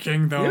 Burger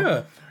King, though.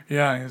 Yeah.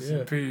 Yeah, he's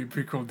a pretty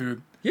cool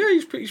dude. Yeah,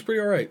 he's pretty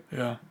all right.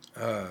 Yeah.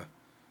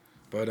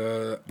 But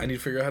I need to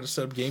figure out how to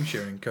set up game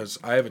sharing because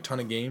I have a ton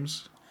of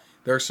games.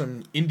 There are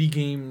some indie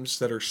games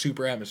that are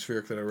super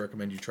atmospheric that I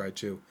recommend you try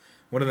too.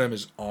 One of them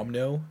is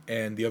Omno,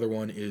 and the other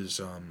one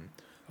is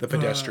the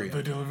Pedestrian.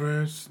 The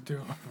Deliverance.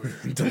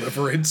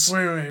 Deliverance.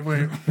 Wait.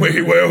 Wait.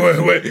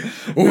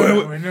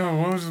 No,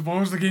 what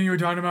was the game you were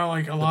talking about?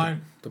 Like a lot.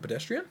 The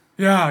Pedestrian?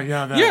 Yeah.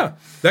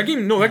 That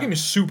game. No, that game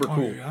is super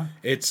cool. Yeah?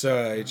 It's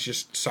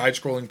just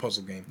side-scrolling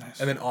puzzle game,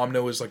 and then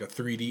Omno is like a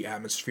 3D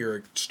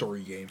atmospheric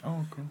story game.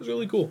 Oh, cool. It's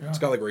really cool. Yeah. It's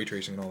got like ray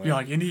tracing and all that. Yeah,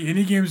 like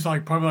indie games,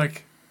 like probably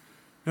like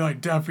they're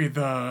like definitely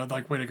the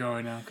like way to go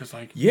right now because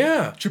like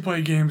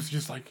AAA games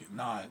just like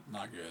not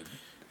good.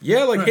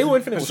 Yeah, like Halo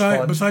Infinite was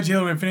fun. Besides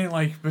Halo Infinite,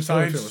 like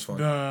besides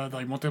the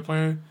like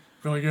multiplayer,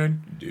 really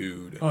good.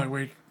 Dude. Oh, like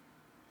wait.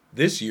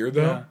 This year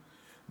though,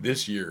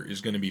 this year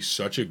is going to be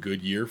such a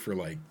good year for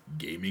like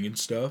gaming and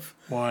stuff.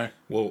 Why?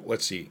 Well,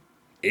 let's see.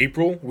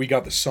 April, we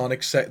got the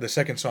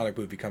second Sonic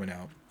movie coming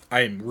out. I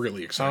am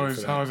really excited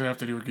for that. How does it have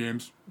to do with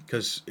games?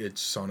 Because it's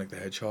Sonic the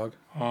Hedgehog.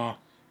 Oh.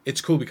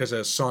 It's cool because it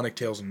has Sonic,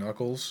 Tails, and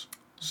Knuckles.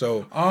 So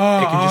it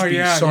can just be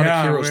Sonic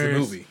Heroes the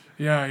movie.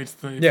 Yeah, it's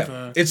the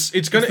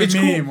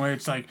meme cool. where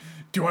it's like,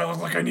 do I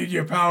look like I need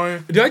your power?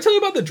 Did I tell you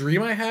about the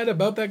dream I had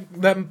about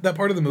that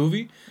part of the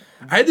movie?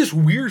 I had this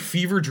weird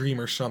fever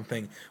dream or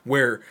something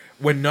where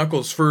when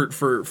Knuckles, for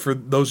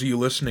those of you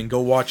listening,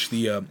 go watch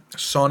the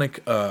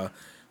Sonic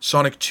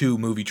 2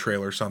 movie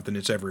trailer or something.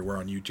 It's everywhere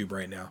on YouTube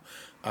right now.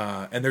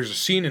 And there's a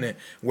scene in it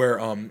where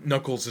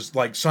Knuckles is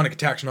like Sonic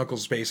attacks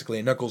Knuckles basically,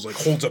 and Knuckles like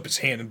holds up his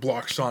hand and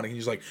blocks Sonic, and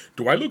he's like,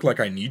 "Do I look like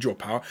I need your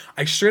power?"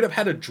 I straight up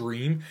had a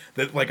dream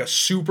that like a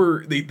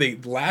super they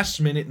last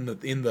minute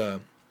in the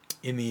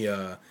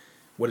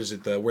what is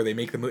it where they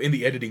make in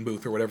the editing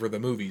booth or whatever the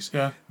movies.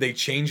 Yeah. They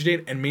changed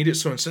it and made it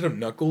so instead of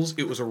Knuckles,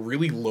 it was a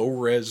really low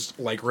res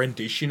like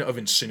rendition of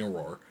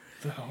Incineroar.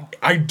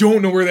 I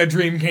don't know where that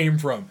dream came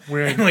from.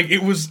 Weird. And like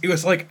it was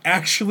like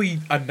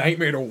actually a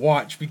nightmare to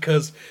watch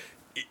because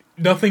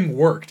nothing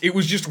worked. It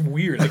was just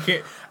weird.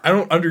 I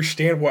don't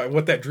understand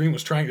what that dream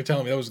was trying to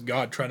tell me. That was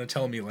God trying to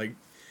tell me like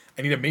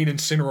I need a main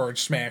Incineroar and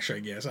Smash, I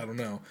guess. I don't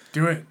know.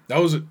 Do it.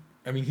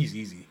 I mean, he's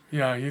easy.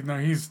 Yeah,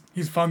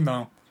 he's fun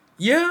though.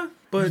 Yeah,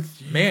 but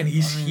man,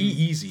 he's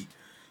easy.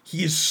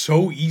 He is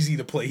so easy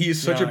to play. He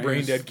is such a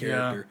brain dead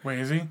character. Yeah. Wait,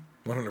 is he?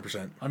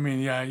 100%. I mean,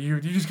 yeah,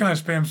 you just kind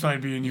of spam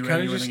side B and you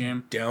kind of just win the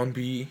game. Down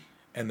B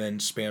and then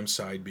spam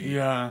side B.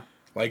 Yeah.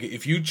 Like,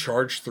 if you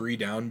charge 3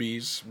 down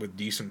Bs with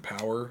decent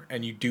power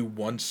and you do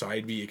 1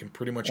 side B, it can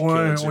pretty much kill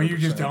it 0%. Or you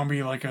just down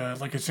B like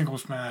a single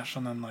smash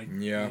and then like...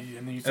 Yeah.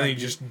 And then you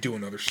just do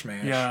another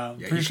smash. Yeah.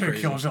 Pretty sure it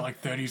kills at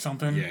like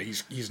 30-something. Yeah,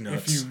 he's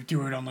nuts. If you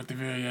do it on like the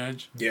very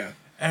edge. Yeah.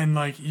 And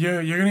like,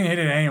 you're going to hit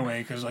it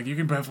anyway because like you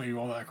can definitely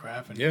roll that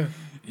crap. And yeah.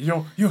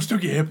 You'll still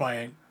get hit by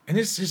it. And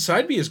his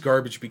side B is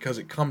garbage because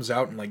it comes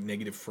out in like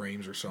negative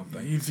frames or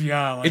something.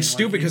 It's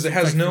stupid because it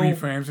has no 3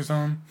 frames or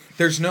something.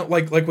 There's no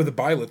like with the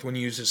Byleth when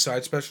you use his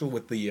side special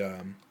with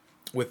the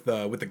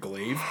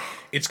glaive,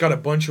 it's got a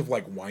bunch of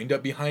like wind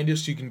up behind it,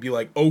 so you can be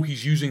like, oh,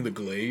 he's using the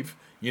glaive,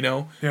 you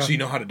know, so you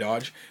know how to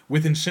dodge.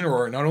 With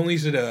Incineroar, not only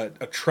is it a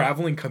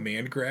traveling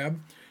command grab,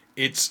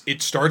 it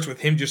starts with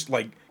him just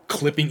like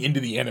clipping into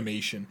the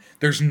animation.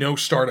 There's no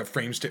startup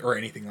frames or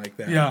anything like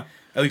that. Yeah.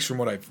 At least from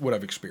what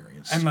I've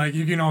experienced. And like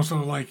you can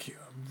also like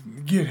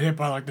get hit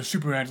by like the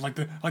super end, like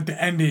the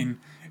ending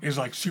is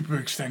like super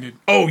extended.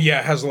 Oh yeah,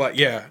 it has a lot.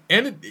 Yeah,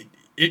 and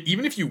it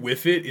even if you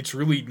whiff it, it's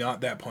really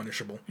not that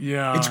punishable.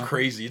 Yeah, it's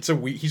crazy.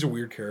 He's a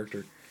weird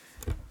character.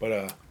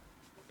 But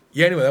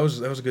yeah. Anyway, that was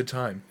a good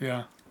time.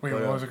 Yeah. Wait,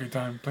 what was a good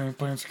time playing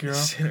Sekiro?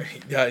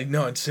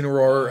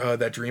 Incineroar.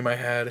 That dream I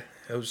had.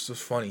 That was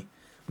funny.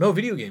 No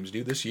video games,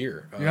 dude, this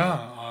year. But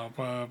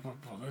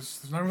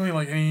there's not really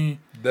like any...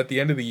 At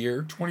the end of the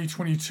year?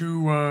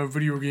 2022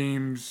 video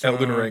games...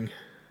 Elden Ring.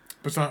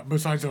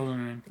 Besides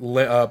Elden Ring.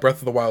 Breath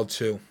of the Wild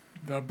 2.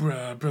 The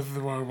Breath of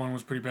the Wild 1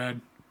 was pretty bad.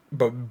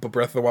 But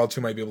Breath of the Wild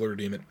 2 might be able to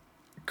redeem it.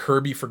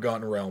 Kirby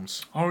Forgotten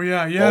Realms. Oh,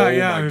 yeah.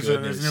 There's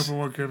an open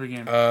world Kirby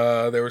game.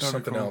 There was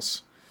something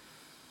else.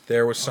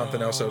 There was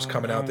something else that was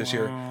coming out this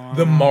year.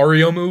 The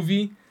Mario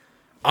movie.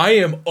 I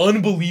am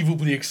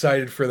unbelievably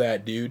excited for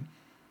that, dude.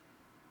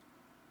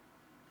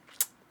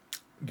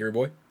 Gary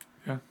boy?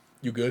 Yeah.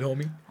 You good,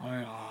 homie?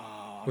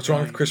 What's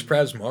wrong with Chris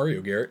Pratt's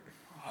Mario, Garrett?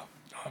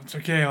 It's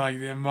okay. Like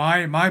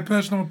my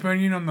personal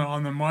opinion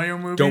on the Mario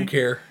movie. Don't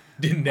care.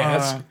 Didn't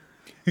ask.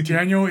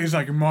 Daniel is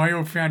like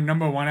Mario fan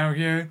number 1 out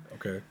here.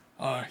 Okay.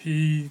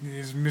 He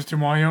is Mr.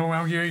 Mario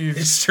out here.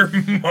 Mr.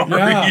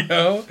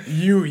 Mario.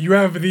 Yeah. You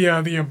have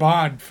the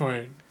abode for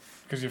it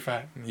because you're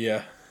fat.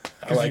 Yeah.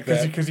 I like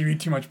that. Because you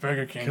eat too much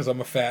Burger King. Because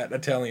I'm a fat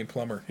Italian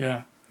plumber.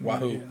 Yeah.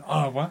 Wahoo.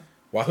 What?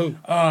 Wahoo.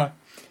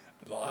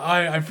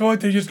 I feel like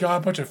they just got a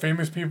bunch of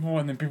famous people,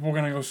 and then people are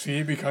gonna go see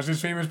it because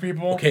it's famous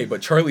people. Okay,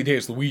 but Charlie Day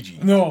is Luigi.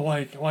 No,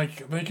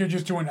 like they could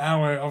just do an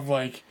hour of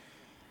like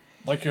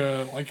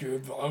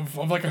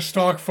a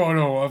stock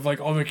photo of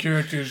like all the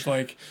characters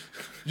like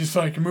just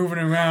like moving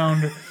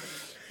around,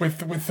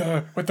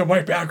 with the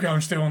white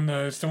background still in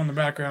the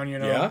background, you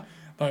know. Yeah.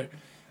 Like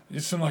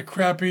just some like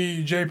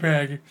crappy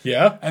JPEG.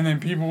 Yeah. And then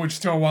people would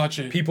still watch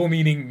it. People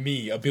meaning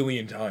me a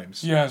billion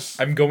times. Yes.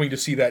 I'm going to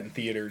see that in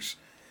theaters.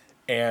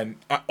 And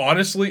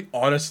honestly,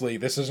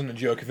 this isn't a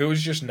joke. If it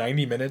was just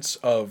 90 minutes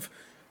of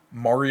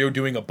Mario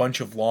doing a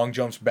bunch of long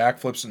jumps,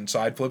 backflips, and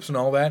side flips and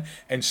all that,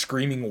 and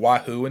screaming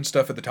wahoo and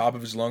stuff at the top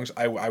of his lungs,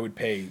 I would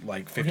pay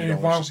like $50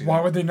 to see why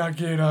that. would they not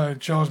get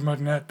Charles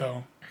Martinet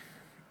though?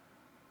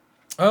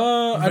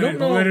 I don't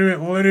know.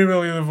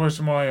 Literally the voice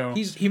of Mario.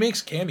 He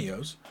makes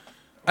cameos.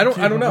 I don't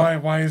know.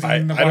 Why is he I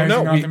not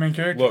the main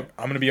character? Look,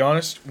 I'm gonna be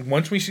honest.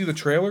 Once we see the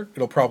trailer,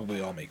 it'll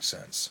probably all make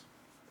sense.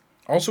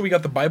 Also, we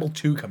got the Bible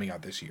 2 coming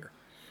out this year.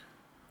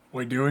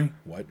 Wait, do we?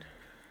 What?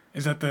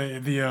 Is that the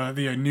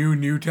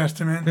New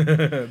Testament?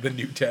 The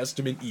New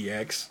Testament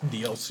EX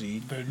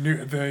DLC. The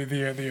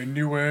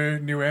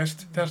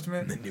newest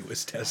Testament? The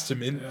newest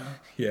Testament.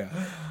 Yeah.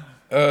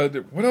 Yeah.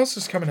 What else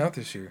is coming out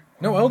this year?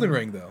 No, Elden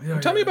Ring though.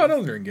 Tell me about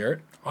Elden Ring,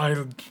 Garrett. I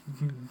don't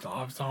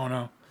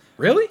know.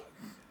 Really?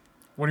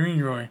 What do you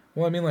mean, Roy?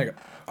 Well, I mean, like,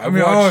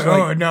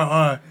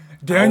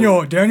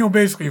 Daniel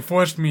basically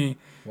forced me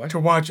What? to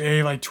watch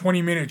a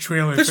 20-minute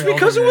trailer. That's for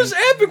because it Elden was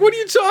Ring. epic. What are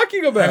you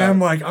talking about? And I'm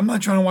like, I'm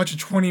not trying to watch a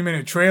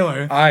 20-minute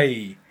trailer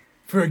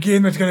for a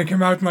game that's gonna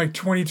come out in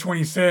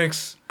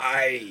 2026.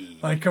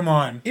 Like, come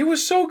on. It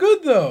was so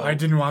good though. I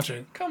didn't watch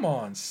it. Come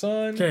on,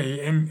 son.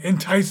 Okay, and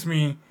entice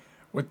me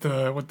with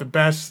the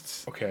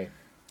best Okay.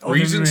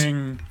 Elden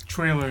Ring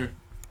trailer.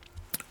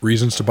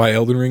 Reasons to buy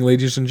Elden Ring,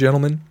 ladies and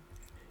gentlemen.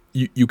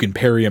 You can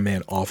parry a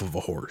man off of a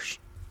horse.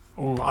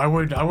 Oh, I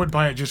would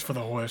buy it just for the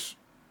horse.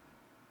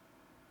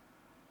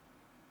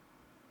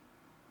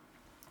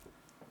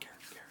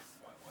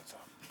 What's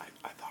up?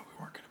 I thought we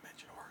weren't going to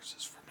mention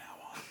horses from now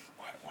on.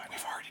 Why?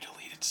 We've already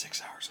deleted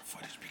 6 hours of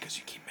footage because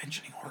you keep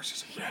mentioning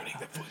horses and ruining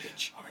the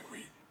footage. I mean,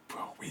 we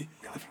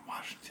live in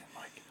Washington,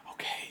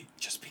 Okay,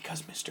 just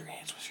because Mr.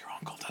 Hands was your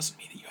uncle doesn't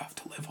mean that you have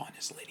to live on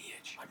his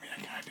lineage. I mean, I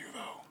kind of do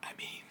though. I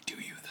mean, do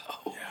you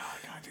though? Yeah, I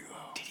kind of do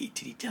though. Did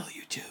he tell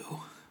you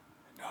to?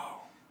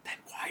 No. Then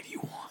why do you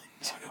want?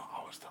 No,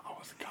 I was the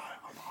guy.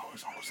 I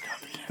was almost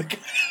got the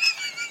camera.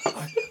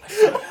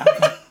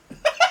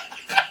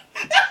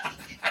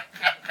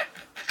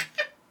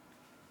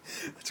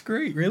 That's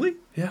great. Really?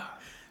 Yeah.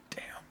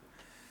 Damn.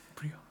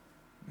 Pretty.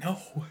 No.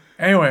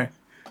 Anyway.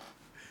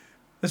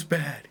 That's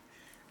bad.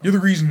 You're the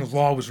reason the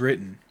law was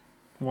written.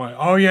 What?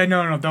 Oh yeah,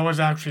 no, that was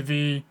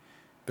actually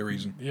The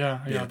reason. Yeah.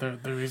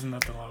 The reason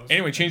that the law was.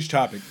 Anyway, change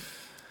topic.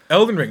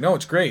 Elden Ring. No,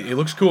 it's great. It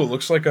looks cool. It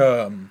looks like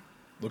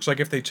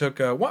if they took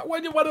why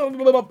don't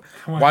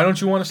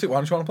you want to see? Why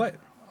don't you want to play it?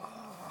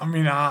 I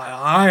mean,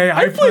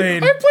 I played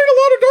a lot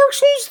of Dark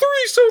Souls 3,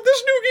 so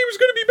this new game is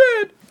going to be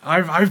bad.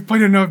 I've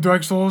played enough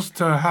Dark Souls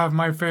to have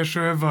my fair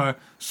share of a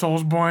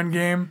Soulsborne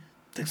game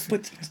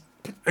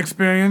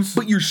experience.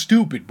 But you're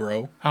stupid,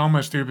 bro. How am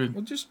I stupid?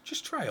 Well,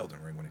 just try Elden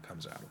Ring when it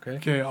comes out, okay?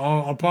 Okay,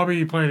 I'll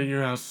probably play it at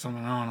your house or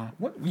something. I don't know.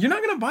 What? You're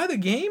not going to buy the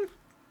game?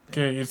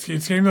 Okay, it's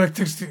gonna be like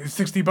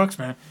 $60,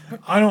 man.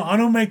 I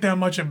don't make that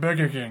much at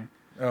Burger King.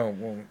 Oh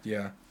well,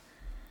 yeah.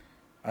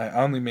 I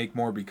only make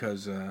more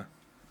because I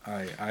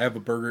have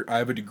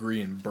a degree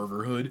in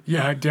burgerhood.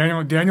 Yeah,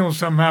 Daniel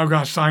somehow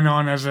got signed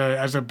on as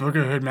a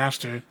burgerhood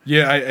master.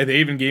 Yeah, they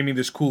even gave me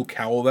this cool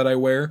cowl that I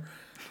wear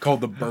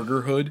called the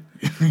Burger Hood.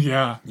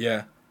 Yeah.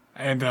 Yeah.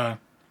 And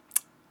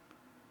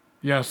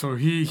yeah, so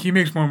he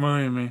makes more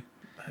money than me.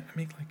 I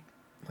make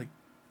like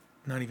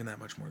not even that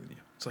much more than you.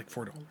 It's like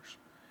 $4.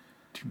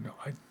 Dude, no,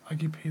 I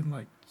get paid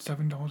like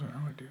 $7 an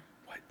hour, dude.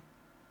 What?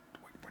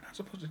 We're not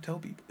supposed to tell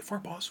people. If our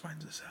boss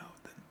finds this out,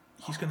 then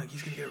he's gonna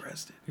get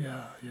arrested.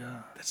 Yeah.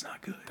 That's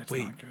not good. That's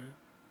Wait, not good.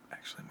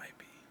 actually, it might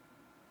be.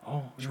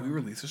 Oh, Should we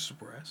release this to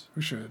press?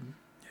 We should.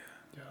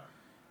 Yeah.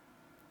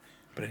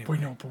 But anyway. But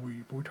no, but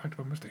we talked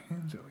about Mr.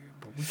 Hands earlier,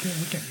 but we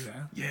can't do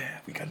that. Yeah,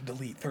 we gotta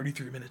delete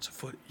 33 minutes of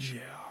footage.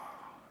 Yeah.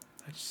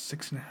 That's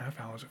 6.5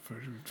 hours of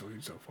footage we've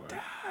deleted so far.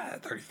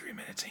 33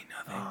 minutes ain't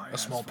nothing. Yeah, a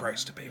small it's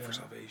price fine. to pay for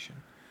salvation.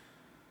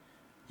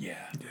 Yeah.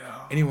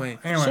 Yeah. Anyway,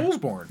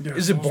 Soulsborne. Yeah,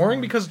 Is it boring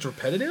Soulsborne. because it's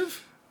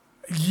repetitive?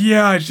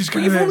 Yeah, it's just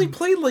But you've only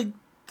played like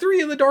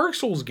 3 of the Dark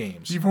Souls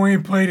games. You've only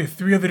played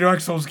 3 of the Dark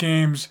Souls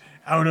games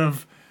out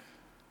of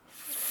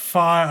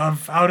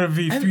 5 out of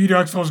the 3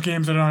 Dark Souls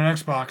games that are on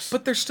Xbox.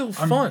 But they're still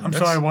fun. I'm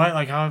sorry, what?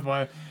 Like how?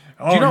 Why?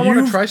 Oh, Do you not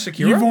want to try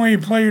Sekiro? You've only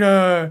played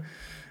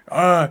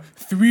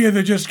 3 of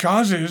the Just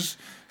Causes,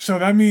 so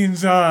that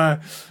means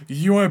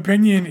your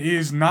opinion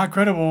is not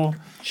credible.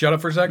 Shut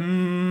up for a sec.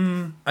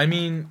 I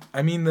mean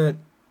that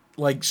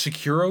like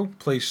Sekiro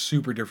plays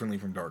super differently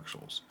from Dark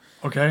Souls.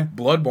 Okay.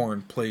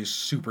 Bloodborne plays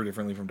super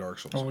differently from Dark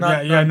Souls. Oh,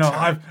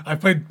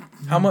 I've played.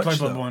 How much, played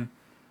though? Bloodborne.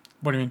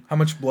 What do you mean? How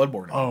much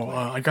Bloodborne? Have you played?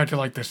 I got to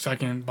like the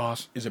second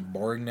boss. Is it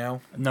boring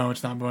now? No,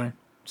 it's not boring.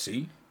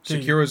 See,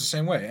 Sekiro is the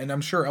same way, and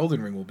I'm sure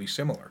Elden Ring will be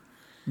similar.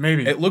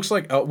 Maybe. It looks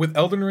like with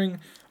Elden Ring,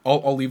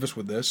 I'll leave us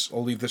with this.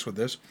 I'll leave this with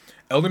this.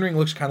 Elden Ring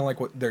looks kind of like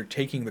what they're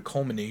taking the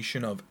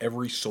culmination of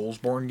every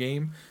Soulsborne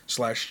game /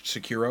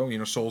 Sekiro,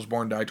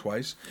 Soulsborne Die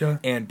Twice,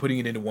 and putting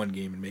it into one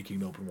game and making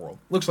it an open world.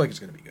 Looks like it's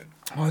going to be good.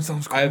 Oh, that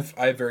sounds cool. I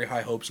have very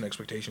high hopes and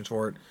expectations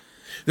for it.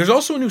 There's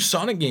also a new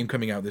Sonic game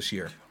coming out this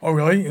year. Oh,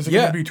 really? Is it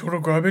going to be total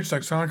garbage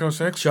like Sonic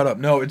 06? Shut up.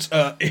 No, it's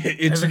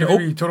Is it going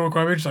to be total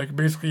garbage like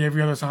basically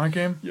every other Sonic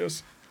game?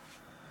 Yes.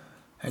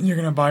 And you're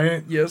going to buy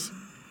it? Yes.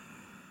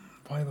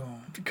 Why though?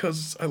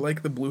 Because I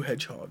like the blue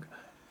hedgehog.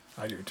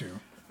 I do too.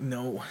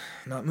 No,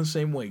 not in the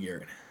same way,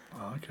 Garrett.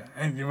 Oh, okay.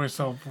 And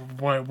so,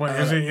 what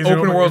is it?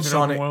 Open world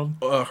Sonic, open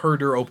world?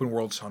 herder open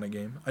world Sonic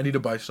game. I need to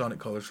buy Sonic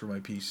Colors for my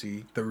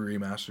PC, the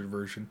remastered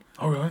version.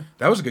 Oh, really?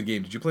 That was a good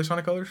game. Did you play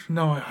Sonic Colors?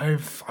 No,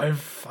 I've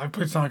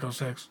played Sonic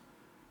 06.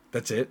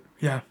 That's it?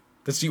 Yeah.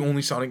 That's the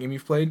only Sonic game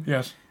you've played?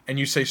 Yes. And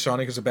you say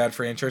Sonic is a bad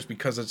franchise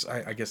because it's.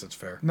 I guess it's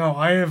fair. No,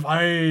 have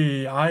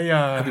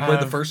you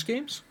played the first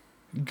games?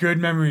 Good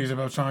memories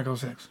about Sonic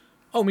 06.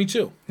 Oh, me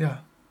too. Yeah.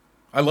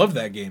 I love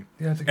that game.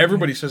 Yeah, it's a good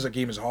Everybody game. says that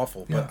game is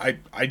awful, but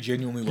I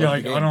genuinely love Yeah,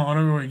 the game. I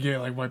don't really get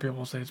like why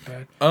people say it's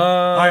bad.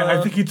 I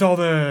I think it's all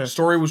the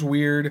story was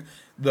weird.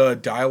 The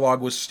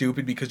dialogue was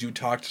stupid because you would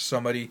talk to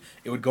somebody,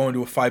 it would go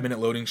into a 5-minute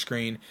loading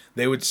screen.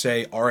 They would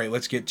say, "All right,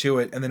 let's get to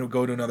it," and then it would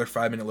go to another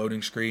 5-minute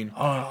loading screen.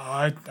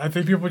 I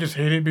think people just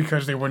hate it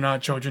because they were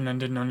not children and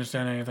didn't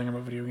understand anything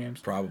about video games.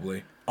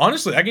 Probably.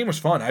 Honestly, that game was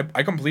fun.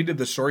 I completed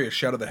the story of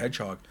Shadow the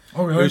Hedgehog.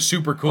 Oh, really? It was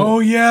super cool. Oh,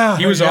 yeah.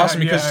 He was Yeah, awesome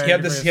because yeah,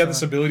 he had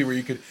this ability where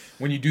you could,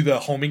 when you do the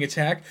homing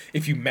attack,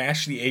 if you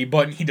mash the A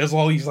button, he does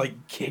all these like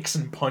kicks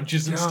and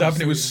punches and stuff,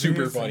 and it was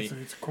super funny.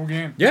 It's a cool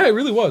game. Yeah, it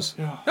really was.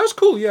 Yeah. That was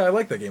cool. Yeah, I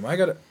like that game. I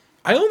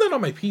own that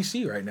on my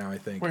PC right now, I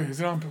think. Wait,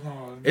 is it on?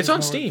 No, It's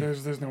on Steam.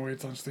 There's no way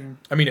it's on Steam.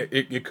 I mean,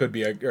 it could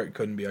be. It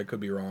couldn't be. I could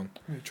be wrong.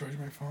 Let me charge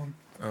my phone.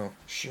 Oh,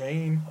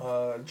 shame.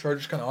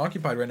 Charger's kind of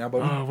occupied right now,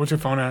 buddy. What's your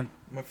phone at?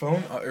 My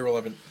phone?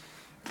 Irrelevant.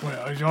 Wait,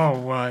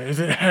 is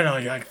it at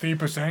like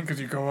 3%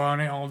 because you go on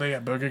it all day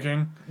at Burger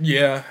King?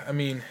 Yeah, I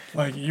mean,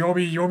 Like you'll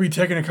be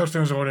taking a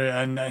customer's order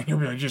and you'll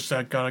be like, just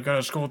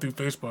gotta scroll through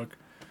Facebook.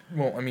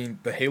 well, I mean,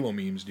 the Halo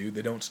memes, dude,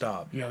 they don't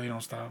stop. Yeah, they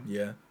don't stop.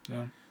 Yeah,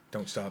 Yeah.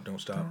 don't stop, don't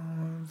stop.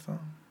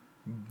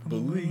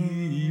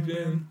 Believe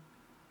in.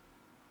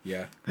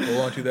 Yeah,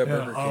 go on to that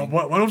Burger King.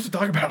 What else to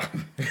talk about?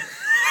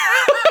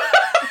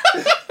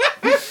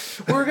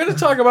 We're gonna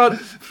talk about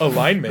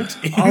alignment.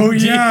 Oh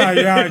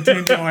yeah,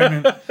 D&D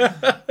alignment.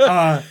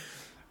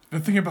 The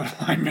thing about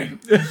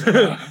alignment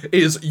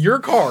is your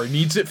car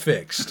needs it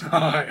fixed.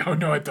 Oh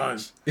no, it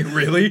does. It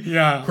really?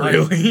 Yeah.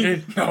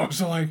 Really?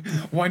 So like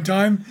one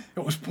time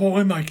it was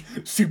pulling like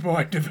super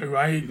hard to the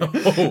right,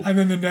 Oh. and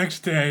then the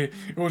next day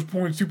it was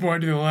pulling super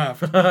hard to the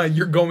left.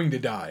 You're going to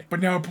die. But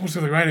now it pulls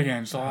to the right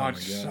again, so I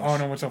gosh. don't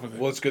know what's up with it.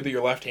 Well, it's good that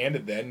you're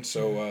left-handed then.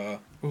 So,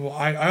 Well,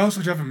 I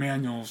also drive a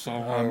manual, so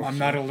I'm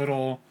not a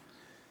little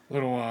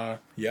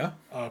yeah,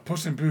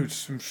 Puss in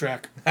Boots from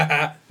Shrek.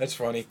 that's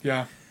funny.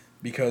 Yeah.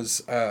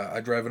 Because I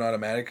drive an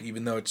automatic,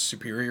 even though it's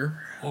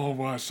superior.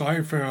 Oh,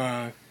 sorry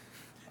for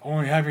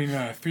only having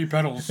 3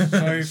 pedals.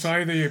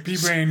 Sorry that your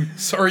pea-brain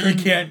Sorry you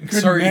can't.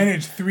 couldn't Sorry,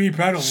 manage 3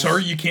 pedals.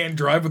 sorry you can't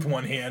drive with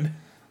one hand.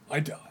 I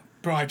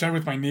drive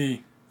with my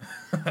knee.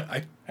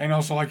 I And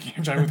also I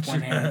can't drive with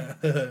one hand.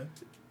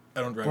 I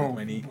don't drive Well, with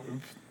my knee.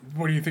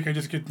 What do you think? I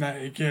just get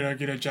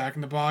a Jack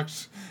in the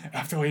Box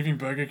after leaving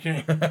Burger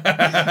King,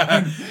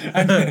 and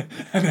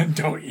then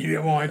don't eat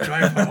it while I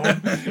drive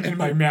home in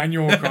my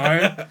manual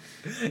car.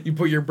 You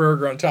put your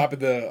burger on top of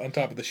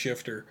the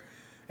shifter,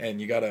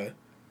 and you gotta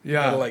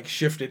like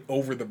shift it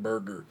over the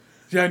burger.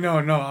 Yeah, no.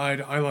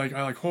 I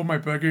like hold my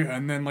burger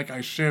and then like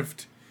I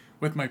shift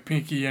with my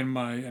pinky and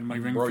my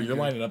ring. Bro, finger. you're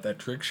lining up that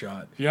trick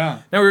shot.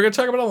 Yeah. Now we're gonna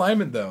talk about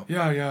alignment though.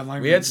 Yeah.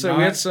 Alignment. We had some.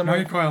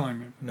 Not car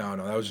alignment. No,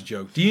 that was a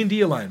joke.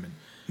 D&D alignment.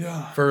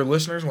 Yeah. For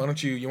listeners, why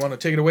don't you want to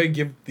take it away?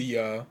 Give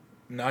the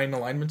 9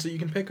 alignments that you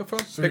can pick from.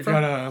 So you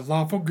got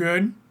lawful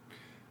good,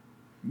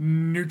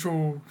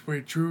 neutral.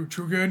 Wait, true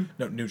good.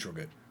 No, neutral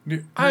good.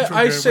 Neutral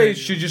I good, say wait. it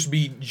should just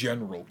be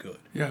general good.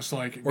 Yes,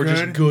 like Or good,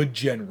 just good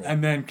general.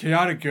 and then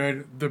chaotic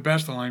good, the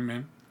best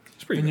alignment.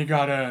 It's pretty Then good. you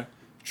got a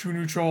true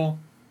neutral,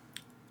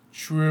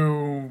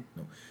 true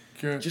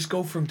good. Just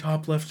go from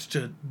top left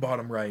to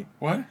bottom right.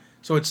 What?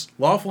 So it's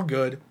lawful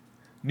good,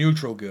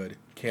 neutral good,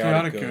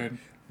 chaotic good, good,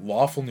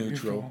 lawful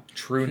neutral,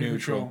 true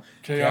neutral,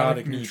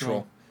 chaotic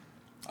neutral,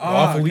 Ah,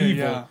 lawful okay,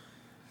 evil, yeah.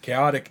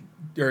 chaotic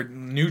or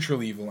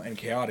neutral evil, and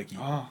chaotic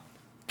evil. Ah,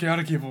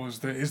 chaotic evil is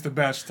the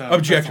best.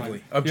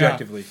 Objectively.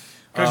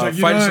 Because like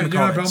fight us in you're the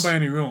not bound comments. by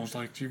any rules.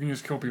 Like you can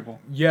just kill people.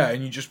 Yeah,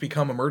 and you just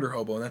become a murder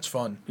hobo, and that's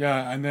fun.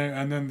 Yeah, and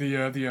then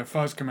the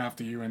fuzz come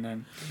after you, and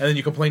then And then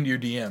you complain to your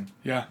DM.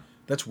 yeah,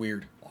 That's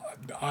weird.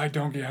 I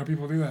don't get how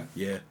people do that.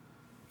 Yeah.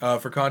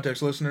 For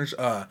context listeners,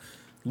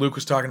 Luke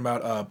was talking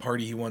about a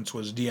party he once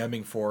was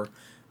DMing for,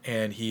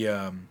 and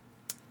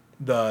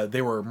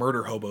they were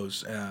murder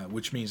hobos,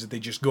 which means that they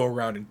just go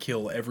around and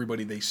kill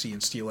everybody they see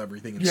and steal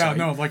everything in Yeah, sight.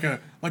 no, like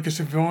a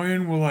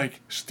civilian will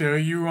like stare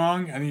you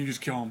wrong, and then you just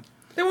kill him.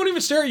 They won't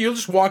even stare at you. You'll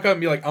just walk up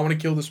and be like, I want to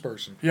kill this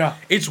person. Yeah.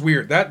 It's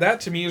weird.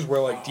 That to me is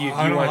where, like, D&D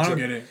I don't to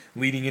get it.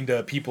 leading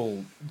into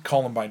people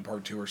Columbine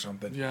Part 2 or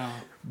something. Yeah.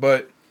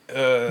 But,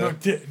 No,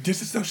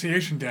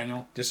 disassociation,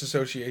 Daniel.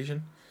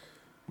 Disassociation?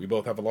 We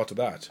both have a lot to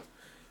that.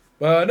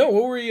 No,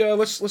 what were we,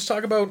 let's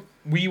talk about,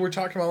 we were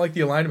talking about, like,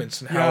 the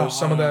alignments and how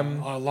some of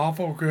them...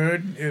 lawful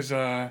good is,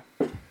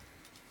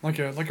 like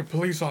a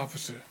police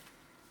officer.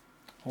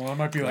 Well, that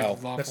might be like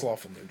lawful. That's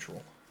lawful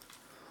neutral.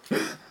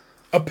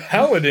 A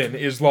paladin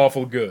is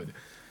lawful good.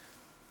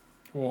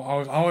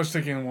 Well, I was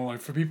thinking, well,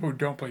 like for people who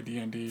don't play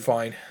D&D,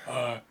 fine.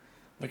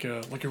 Like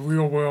a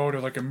real world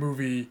or like a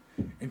movie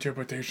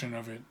interpretation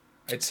of it.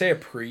 I'd say a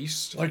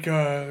priest. Like but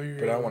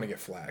I don't want to get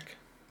flack.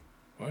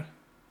 What?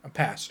 A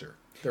pastor.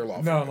 They're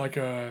lawful. No,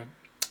 good.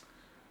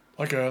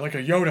 like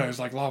a Yoda is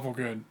like lawful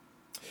good.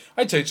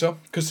 I'd say so,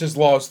 because his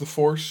law is the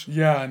Force.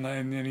 Yeah,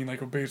 and he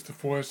like obeys the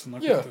Force and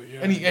like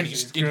and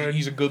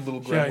he's a good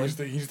little gremlin.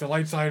 Yeah, he's the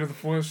light side of the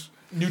Force.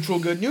 Neutral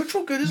good.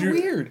 Neutral good is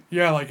weird.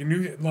 Yeah, like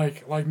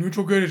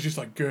neutral good is just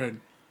like good.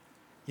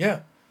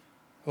 Yeah.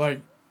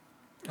 Like,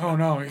 oh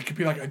no, it could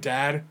be like a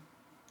dad.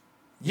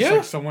 Yeah.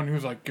 Like someone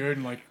who's like good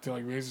and like to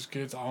like raise his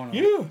kids. I don't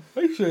know.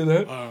 Yeah, I say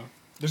that.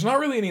 There's not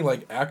really any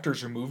like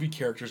actors or movie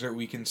characters that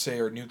we can say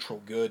are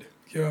neutral good.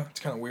 Yeah. It's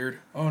kind of weird.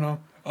 Oh no.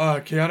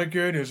 Chaotic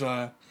good is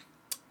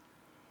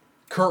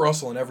Kurt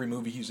Russell in every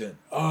movie he's in.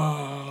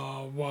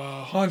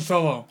 Han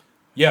Solo.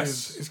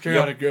 Yes. Is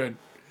chaotic good.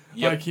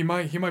 Yep. Like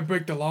he might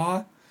break the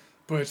law,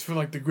 but it's for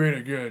like the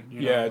greater good.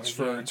 You know? Yeah, it's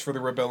for the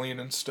rebellion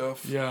and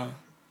stuff. Yeah.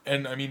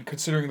 And I mean,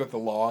 considering that the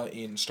law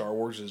in Star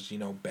Wars is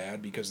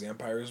bad because the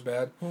Empire is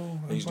bad,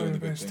 he's doing the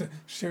good thing.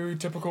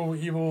 Stereotypical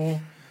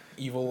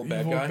evil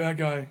bad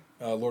guy.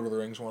 Lord of the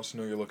Rings wants to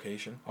know your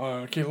location.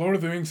 Okay, Lord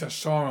of the Rings has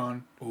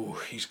Sauron. Ooh,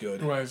 he's good.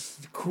 Who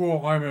has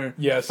cool armor.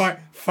 Yes.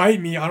 Fight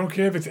me. I don't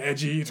care if it's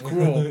edgy. It's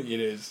cool. It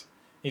is.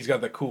 He's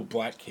got the cool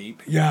black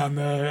cape. Yeah,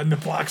 and the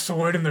black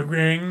sword and the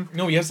ring.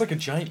 No, he has like a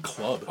giant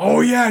club. Oh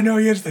yeah, no,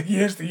 he has the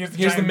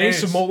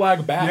Mace of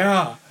Molag back.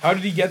 Yeah. How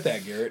did he get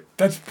that, Garrett?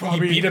 That's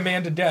probably he beat a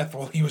man to death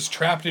while he was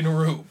trapped in a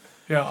room.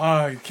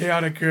 Yeah.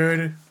 Chaotic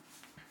good.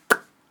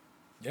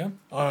 Yeah.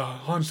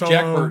 Han Solo.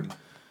 Jack Burton.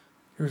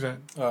 Who's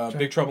that?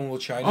 Big Trouble in Little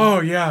China.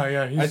 Oh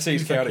yeah. I'd say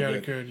he's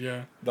chaotic good.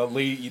 Yeah.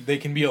 They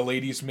can be a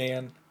ladies'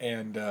 man,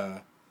 and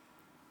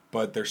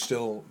but they're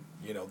still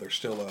they're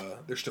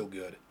still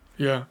good.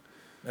 Yeah.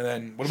 And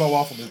then what about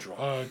lawful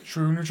neutral?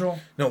 True neutral.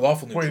 No,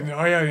 lawful neutral. Wait.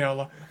 Oh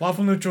yeah.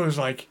 Lawful neutral is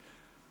like,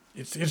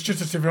 it's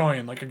just a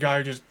civilian, like a guy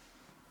who just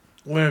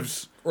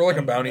lives. Or like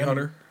a bounty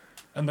hunter.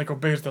 And like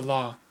obeys the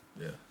law.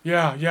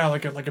 Yeah. Yeah.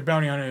 Like a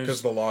bounty hunter is.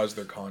 Because the law is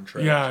their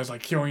contract. Yeah, it's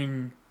like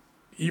killing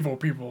evil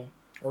people.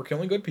 Or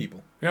killing good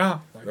people. Yeah.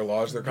 Their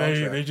law is their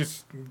contract. They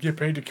just get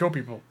paid to kill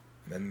people.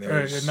 Then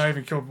there's not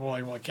even kill people,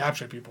 like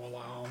capture people.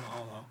 I don't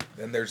know.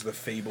 Then there's the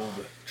fabled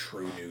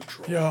true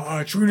neutral.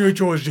 Yeah, true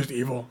neutral is just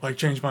evil. Like,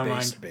 change my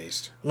mind.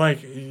 Based. Like,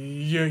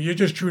 you're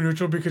just true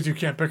neutral because you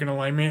can't pick an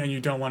alignment and you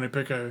don't want to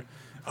pick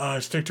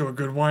stick to a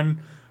good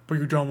one, but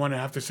you don't want to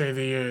have to say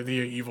they're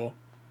evil.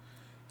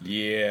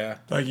 Yeah.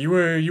 Like, you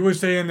were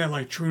saying that,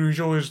 like, true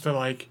neutral is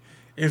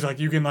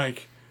you can,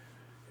 like,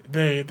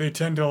 they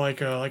tend to, like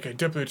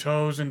dip their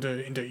toes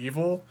into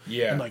evil.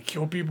 Yeah. And, like,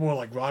 kill people or,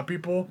 like, rob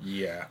people.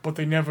 Yeah. But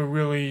they never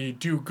really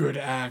do good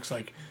acts,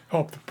 like,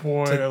 help the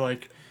poor, or,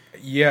 like...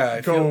 Yeah,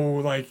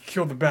 kill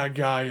the bad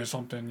guy or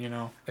something,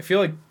 I feel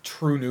like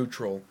true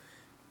neutral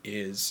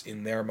is,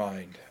 in their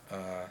mind,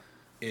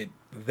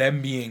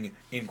 them being,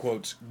 in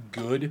quotes,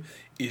 good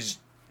is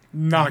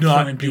not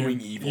doing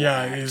evil. Yeah,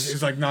 acts.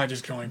 it's like not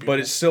just killing people. But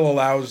it still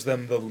allows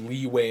them the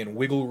leeway and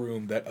wiggle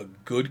room that a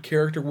good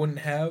character wouldn't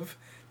have.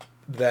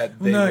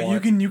 You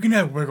can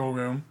have wiggle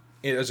room.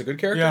 As a good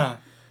character? Yeah.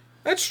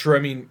 That's true. I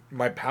mean,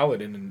 my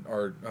paladin in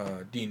our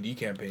D&D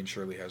campaign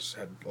surely has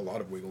had a lot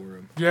of wiggle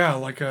room. Yeah,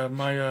 like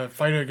my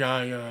fighter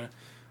guy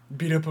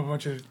beat up a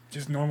bunch of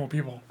just normal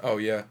people. Oh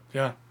yeah.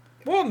 Yeah.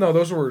 Well, no,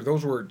 those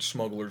were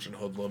smugglers and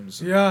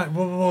hoodlums. Yeah.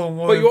 Well.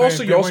 But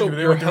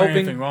you're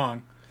helping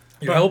wrong.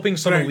 You're helping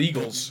some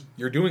illegals.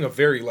 You're doing a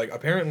very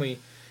apparently.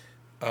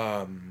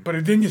 But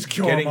it didn't just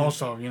kill them.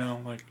 Also,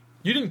 like.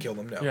 You didn't kill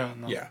them, no. Yeah.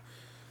 No. Yeah.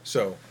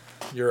 So,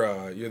 you're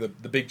the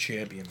big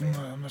champion.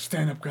 I'm a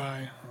stand-up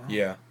guy.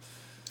 Yeah.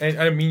 And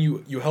I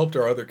mean, you helped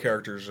our other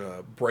characters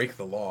break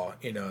the law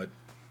in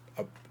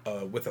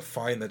with a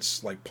fine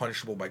that's like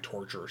punishable by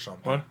torture or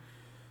something. What?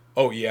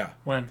 Oh yeah.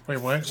 When?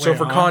 Wait, what? So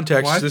for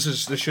context, what?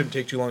 this shouldn't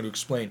take too long to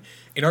explain.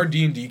 In our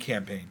D&D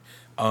campaign,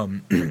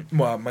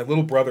 well, my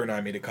little brother and I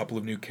made a couple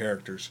of new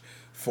characters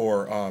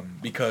for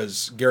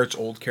because Garrett's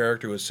old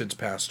character who has since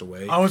passed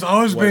away. I was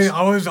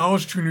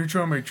true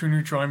neutral. By true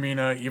neutral, I mean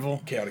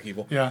evil. Chaotic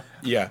evil. Yeah.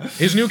 Yeah.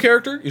 His new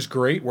character is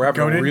great. We're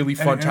having a really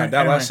fun time.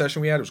 That last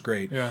session we had was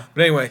great. Yeah.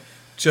 But anyway,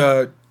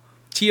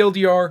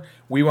 TLDR,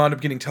 we wound up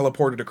getting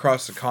teleported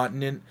across the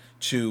continent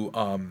to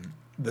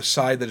the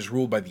side that is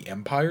ruled by the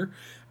Empire,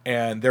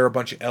 and they're a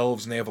bunch of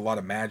elves and they have a lot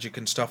of magic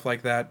and stuff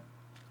like that.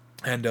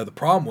 And the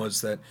problem was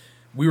that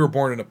we were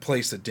born in a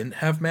place that didn't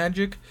have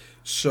magic.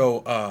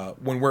 So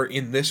when we're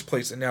in this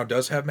place that now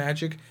does have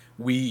magic,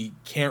 we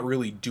can't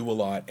really do a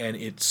lot, and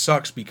it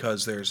sucks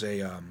because there's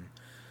a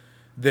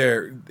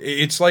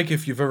it's like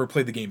if you've ever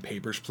played the game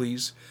Papers,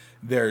 Please.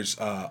 There's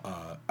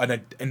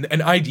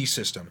an ID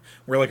system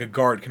where like a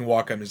guard can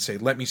walk up and say,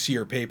 "Let me see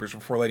your papers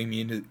before letting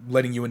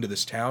you into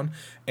this town."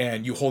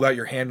 And you hold out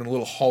your hand and a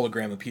little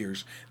hologram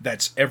appears.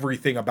 That's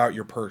everything about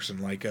your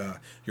person, like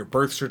your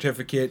birth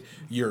certificate,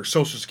 your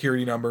social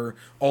security number,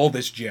 all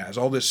this jazz,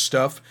 all this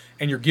stuff,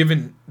 and you're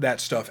given that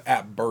stuff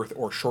at birth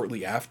or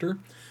shortly after.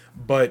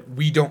 But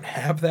we don't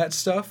have that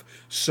stuff,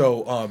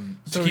 so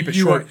to keep it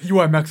short, you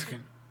are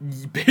Mexican,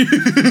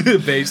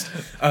 based.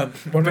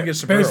 What am I get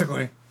some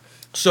basically?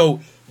 So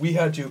we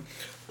had to.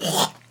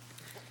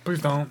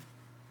 Please don't.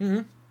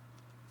 Mm-hmm.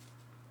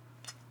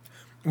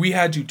 We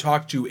had to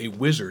talk to a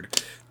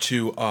wizard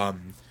to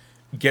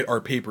get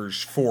our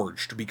papers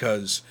forged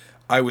because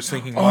I was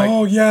thinking. I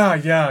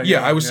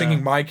was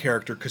thinking my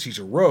character, because he's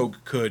a rogue,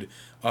 could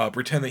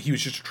pretend that he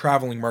was just a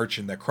traveling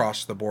merchant that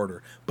crossed the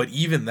border. But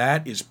even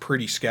that is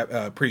pretty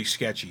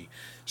sketchy.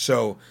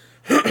 So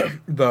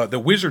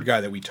the wizard guy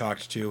that we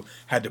talked to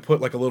had to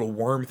put like a little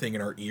worm thing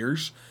in our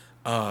ears.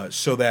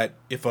 So that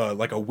if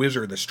a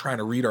wizard that's trying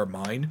to read our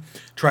mind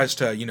tries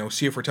to,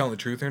 see if we're telling the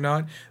truth or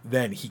not,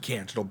 then he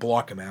can't. It'll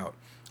block him out.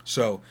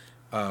 So,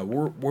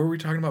 were we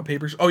talking about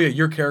papers? Oh yeah,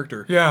 your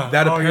character. Yeah.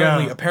 That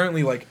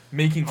apparently like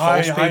making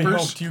false papers. I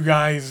helped you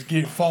guys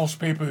get false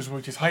papers,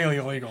 which is highly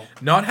illegal.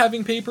 Not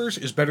having papers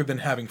is better than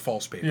having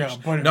false papers. Yeah,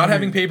 but not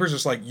having papers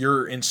is like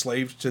you're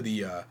enslaved to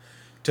the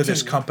to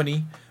this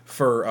company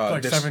for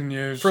like 7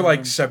 years. For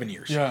like 7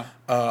 years. Yeah.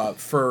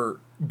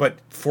 But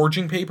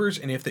forging papers,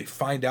 and if they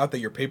find out that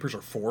your papers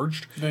are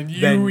forged, then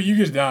you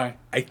just die.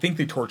 I think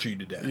they torture you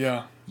to death.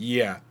 Yeah.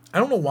 Yeah. I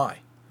don't know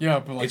why.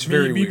 Yeah, but like it's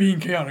very weird. Being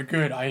chaotic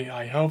good,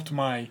 I helped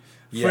my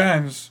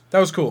friends. That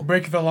was cool.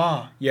 Break the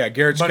law. Yeah,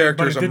 Garrett's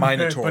character is a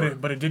Minotaur.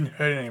 But it didn't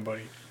hurt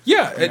anybody.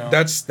 Yeah,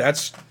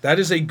 that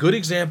is a good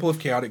example of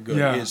chaotic good.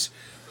 Yeah.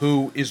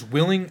 Who is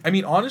willing. I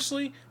mean,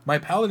 honestly, my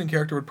paladin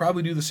character would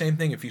probably do the same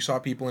thing if he saw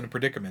people in a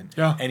predicament.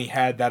 Yeah. And he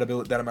had that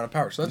amount of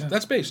power. So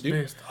that's base, dude.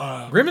 Based.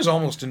 Grim is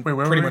almost in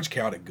pretty much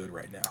chaotic good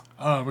right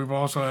now. We've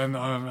also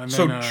and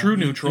so then, true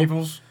neutral.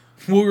 Evils.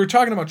 Well, we were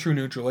talking about true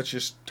neutral. Let's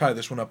just tie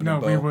this one up in a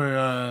bow.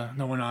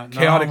 We're not.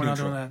 Chaotic we're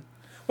neutral. Not doing that.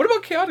 What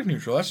about chaotic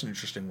neutral? That's an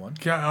interesting one.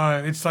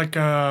 It's like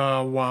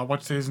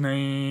what's his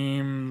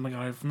name?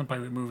 Like from the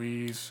pirate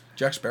movies.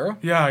 Jack Sparrow?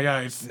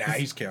 Yeah.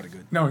 He's chaotic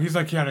good. No, he's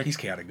like chaotic. He's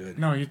chaotic good.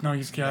 No,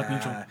 he's chaotic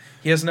neutral.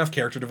 He has enough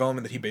character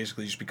development that he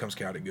basically just becomes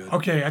chaotic good.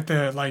 Okay, at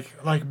the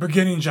like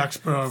beginning Jack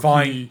Sparrow.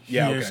 Fine. He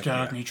is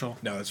chaotic neutral.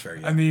 No, that's fair.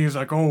 Yeah. And he's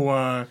like,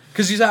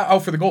 because he's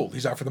out for the gold.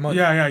 He's out for the money.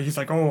 Yeah. He's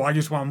like, I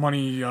just want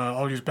money.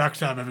 I'll just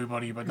backstab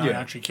everybody, but not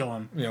actually kill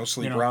him.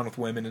 Sleep around with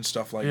women and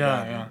stuff like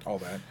that. Yeah. And all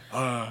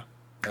that.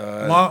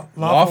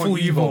 Lawful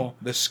evil,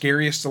 the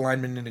scariest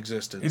alignment in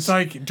existence. It's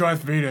like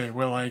Darth Vader,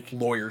 where like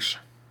lawyers,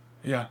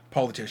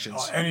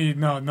 politicians.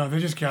 They're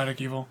just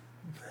chaotic evil.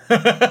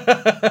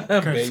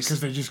 Because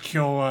they just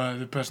kill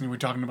the person we were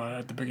talking about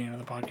at the beginning of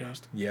the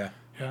podcast. Yeah.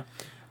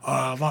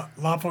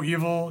 Lawful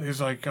evil is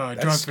like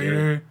Darth scary.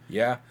 Vader.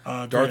 Yeah.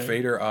 Darth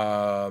Vader.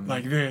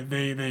 Like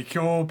they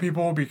kill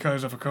people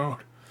because of a code.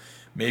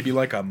 Maybe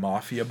like a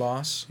mafia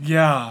boss.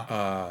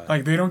 Yeah.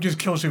 Like they don't just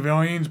kill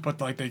civilians,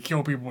 but like they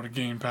kill people to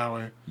gain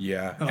power.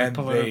 Yeah. And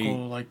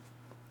political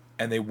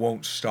and they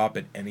won't stop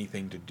at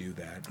anything to do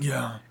that.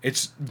 Yeah.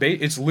 It's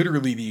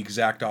literally the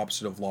exact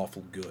opposite of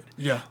lawful good.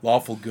 Yeah.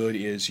 Lawful good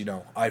is,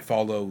 I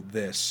follow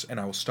this and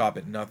I will stop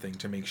at nothing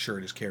to make sure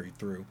it is carried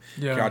through.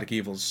 Yeah. Chaotic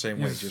evil is the same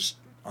way, just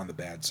on the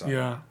bad side.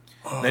 Yeah.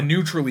 Then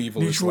neutral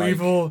evil is like...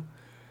 Neutral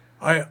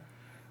evil...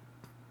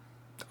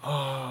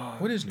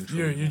 what is neutral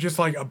evil? You're just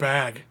like a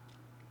bag.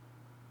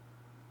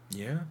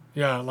 Yeah?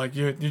 Yeah, like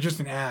you're just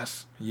an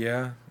ass.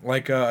 Yeah.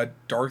 Like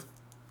Darth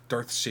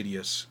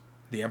Sidious,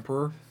 the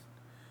Emperor.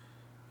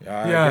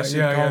 Yeah,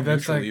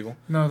 that's like evil.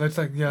 No, that's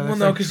like Well,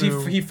 no, because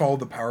he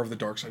followed the power of the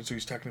dark side, so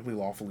he's technically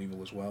lawful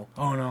evil as well.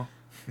 Oh no.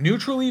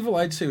 Neutral evil,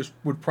 I'd say,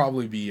 would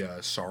probably be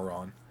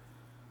Sauron.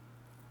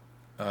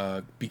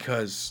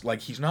 Because like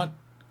he's not,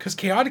 because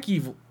chaotic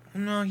evil.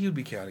 No, he would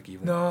be chaotic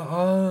evil.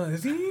 No,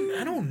 is he?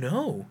 I don't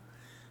know.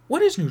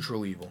 What is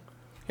neutral evil?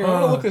 Here,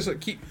 I'm gonna look this up.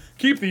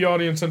 Keep the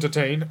audience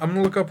entertained. I'm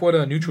gonna look up what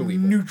neutral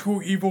evil.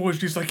 Neutral evil is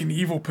just like an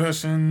evil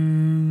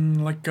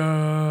person, like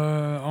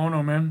I don't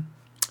know, man.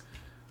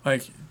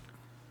 Like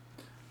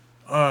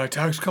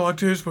tax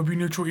collectors would be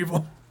neutral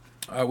evil.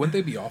 Wouldn't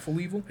they be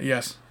awful evil?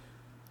 Yes.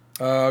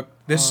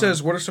 This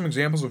says, what are some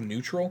examples of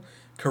neutral?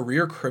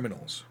 Career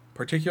criminals,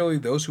 particularly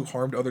those who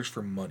harmed others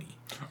for money.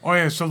 Oh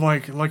yeah, so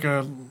like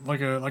a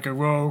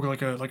rogue,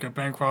 like a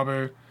bank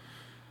robber.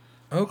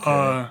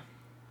 Okay.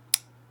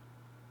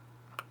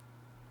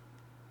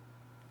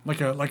 Like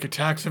a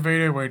tax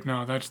evader. Wait,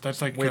 no,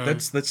 that's like. Wait,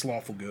 that's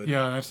lawful good.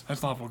 Yeah,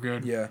 that's lawful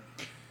good. Yeah.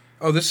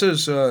 Oh, this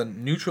says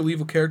neutral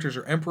evil characters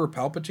are Emperor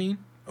Palpatine.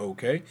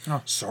 Okay.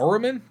 Oh.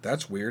 Saruman.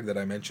 That's weird that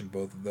I mentioned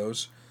both of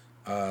those.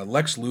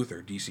 Lex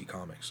Luthor, DC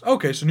Comics.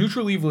 Okay, so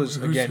neutral evil is,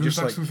 again, who's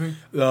just Lex like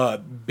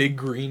Luthor? big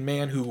green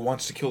man who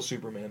wants to kill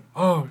Superman.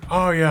 Oh,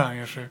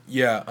 yeah, sure.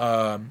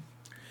 Yeah,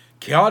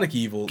 chaotic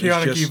evil is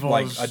just evil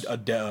like is-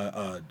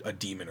 a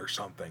demon or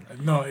something.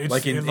 No, it's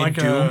Like in like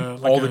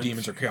Doom, like all the a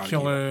demons are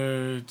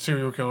chaotic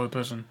serial killer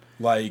person.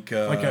 Like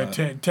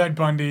A Ted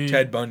Bundy.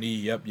 Ted Bundy,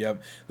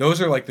 yep.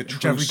 Those are like the true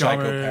Jeffrey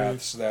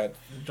psychopaths Dahmer. that.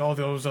 All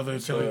those other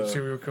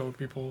serial killer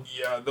people.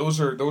 Yeah, those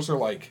are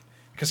like,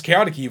 because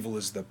chaotic evil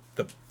is the.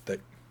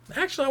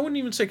 Actually, I wouldn't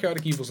even say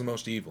chaotic evil is the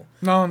most evil.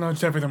 No, it's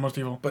definitely the most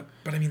evil. But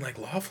I mean, like,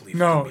 lawful evil.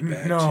 No, can be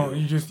bad no, too.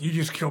 you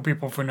just kill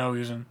people for no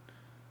reason.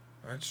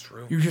 That's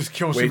true. You just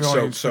kill Wait,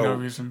 civilians for no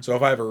reason. so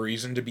if I have a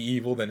reason to be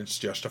evil, then it's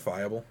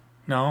justifiable.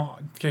 No,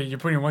 okay, you're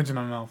putting words in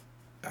my mouth.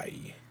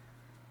 Aye.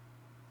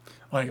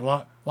 Like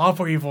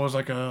lawful evil is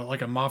like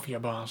a mafia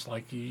boss.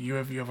 Like you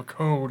have a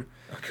code.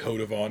 A code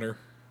of honor.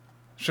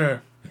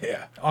 Sure.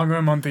 Yeah. Honor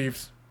among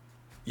thieves.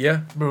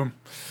 Yeah. Boom.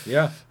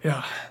 Yeah.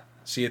 Yeah.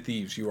 See it,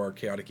 thieves. You are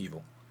chaotic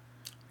evil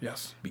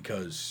Yes.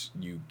 because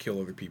you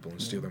kill other people and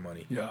steal their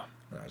money. Yeah.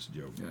 That's a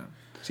joke. Yeah.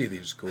 See it,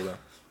 thieves is cool though.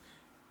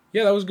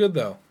 Yeah, that was good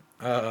though.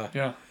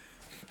 Yeah.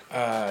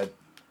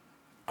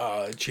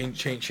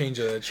 Change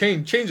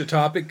a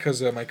topic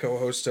because my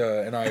co-host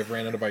and I have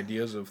ran out of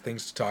ideas of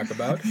things to talk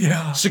about.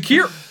 Yeah.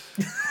 Secure.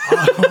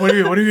 What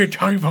are you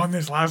talking about in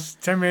this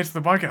last 10 minutes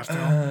of the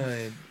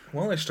podcast?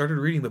 Well, I started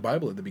reading the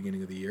Bible at the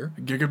beginning of the year.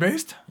 Giga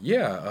based?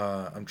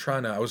 Yeah, I'm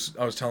trying to. I was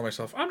telling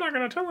myself I'm not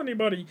gonna tell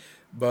anybody,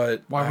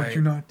 but Why would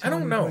you not? I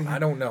don't know. I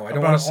don't know. I don't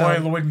about want to sound. our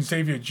Lord and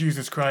Savior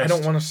Jesus Christ. I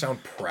don't want to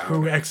sound proud.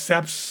 Who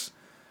accepts?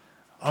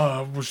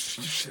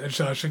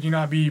 Should you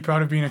not be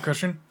proud of being a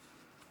Christian?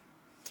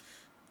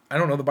 I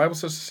don't know. The Bible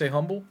says to stay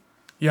humble.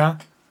 Yeah.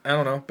 I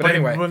don't know, but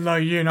anyway, no,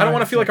 you're not, I don't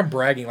want to feel like I'm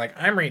bragging. Like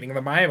I'm reading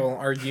the Bible.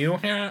 Are you?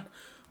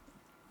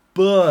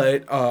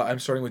 But I'm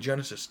starting with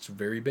Genesis. It's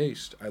very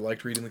based. I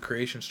liked reading the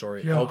creation story.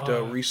 It helped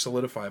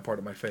re-solidify a part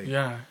of my faith.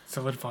 Yeah,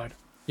 solidified.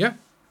 Yeah,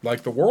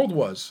 like the world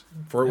was.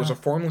 For it was Yeah. a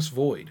formless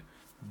void,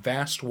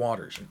 vast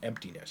waters and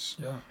emptiness.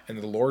 Yeah. And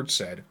the Lord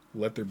said,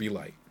 let there be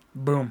light.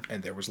 Boom.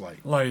 And there was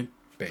light. Light.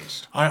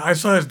 Based. I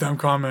saw this dumb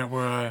comment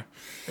where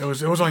it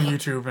was on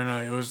YouTube and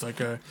it was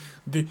like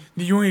the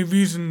only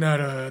reason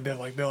that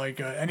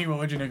any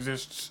religion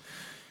exists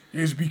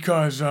is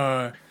because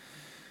Let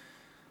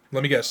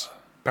me guess.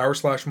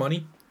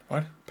 Power/money?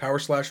 what?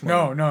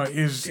 Power/money? No,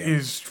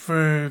 is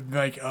for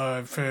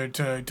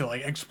to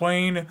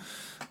explain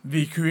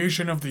the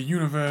creation of the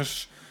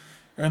universe,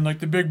 and like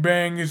the Big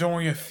Bang is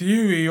only a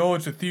theory. Oh,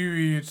 it's a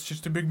theory. It's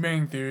just a Big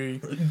Bang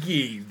theory.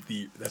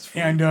 That's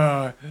funny.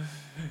 And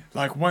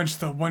once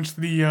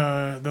the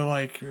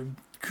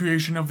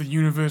creation of the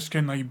universe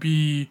can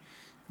be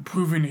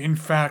proven in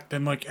fact,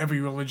 then every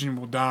religion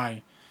will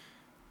die.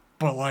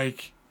 But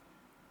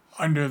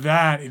under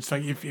that, it's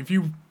if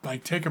you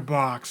take a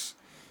box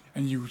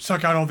and you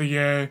suck out all the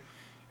air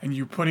and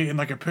you put it in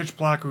a pitch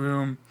black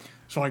room,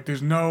 so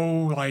there's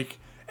no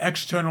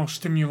external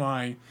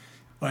stimuli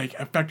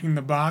affecting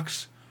the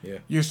box. Yeah.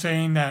 You're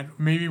saying that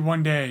maybe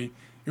one day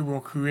it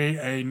will create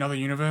another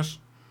universe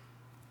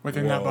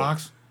within that Whoa.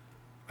 box.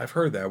 I've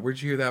heard that.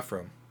 Where'd you hear that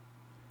from?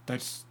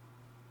 That's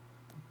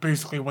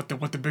basically what the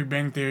Big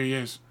Bang Theory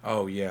is.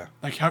 Oh, yeah.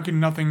 How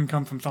can nothing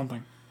come from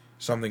something?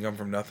 Something come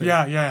from nothing?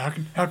 Yeah.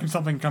 How can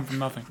something come from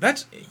nothing?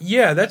 That's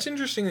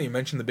interesting that you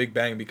mentioned the Big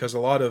Bang because a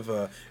lot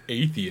of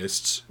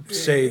atheists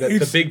say that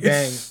the Big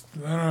Bang...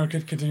 I don't know,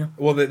 continue.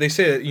 Well, they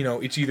say that,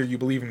 it's either you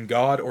believe in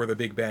God or the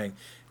Big Bang.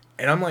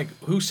 And I'm like,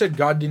 who said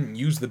God didn't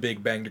use the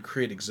Big Bang to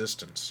create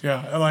existence?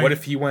 Yeah, what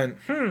if he went,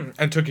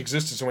 and took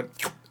existence and went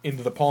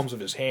into the palms of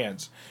his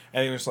hands?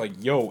 And he was like,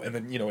 yo, and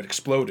then, it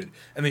exploded.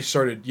 And they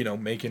started,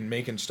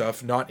 making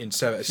stuff, not in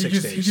 6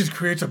 days. He just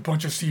creates a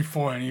bunch of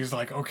C4 and he's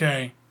like,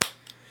 okay.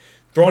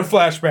 Throwing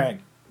flashbang.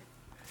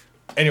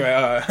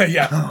 Anyway,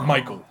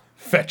 Michael,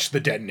 fetch the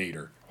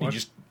detonator. What? He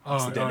just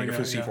gets the detonator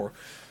for the yeah. C4.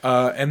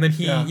 And then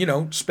he,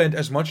 spent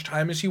as much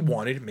time as he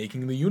wanted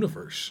making the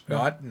universe.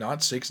 Yeah.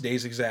 Not 6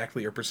 days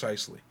exactly or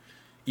precisely.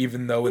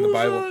 Even though in the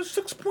Bible...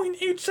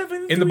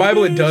 6.87 In the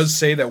Bible it does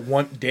say that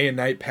one day and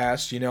night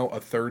passed, a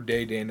third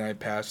day and night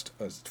passed,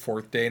 a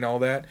fourth day and all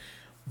that.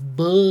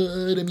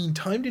 But,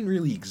 time didn't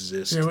really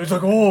exist. Yeah, it's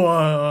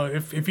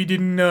if he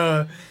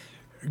didn't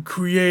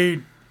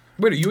create...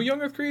 Wait, are you a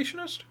young Earth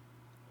creationist?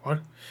 What?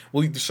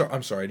 Well,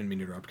 I'm sorry, I didn't mean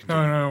to interrupt.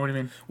 Continue. No, what do you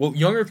mean? Well,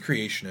 young Earth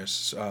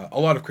creationists, a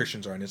lot of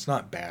Christians are, and it's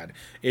not bad.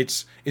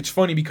 It's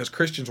funny because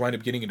Christians wind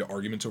up getting into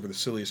arguments over the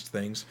silliest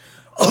things.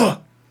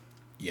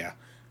 Yeah.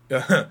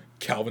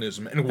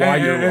 Calvinism, and why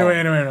you're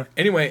wrong.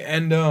 Anyway,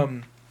 and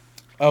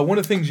one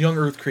of the things young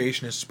Earth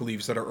creationists believe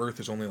is that our Earth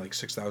is only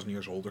 6,000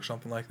 years old or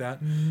something like that,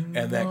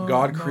 and that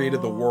God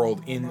created the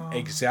world in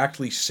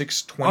exactly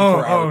 6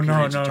 24-hour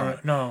periods of time.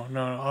 No.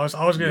 I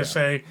was gonna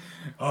say,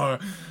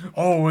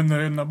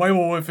 in the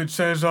Bible, if it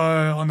says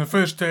on the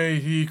first day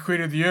he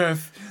created the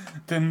earth,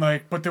 then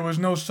but there was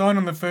no sun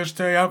on the first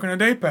day. How can a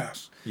day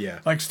pass?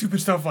 Yeah.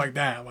 Stupid stuff like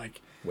that.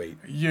 Wait.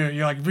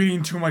 You're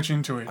reading too much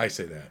into it. I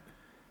say that.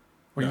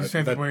 Well, you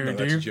say that way, do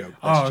that's you? a joke.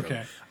 Oh,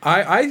 okay.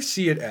 I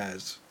see it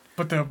as...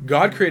 But the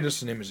God created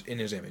us in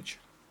His image.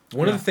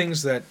 One of Yeah. the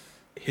things that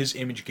His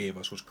image gave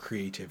us was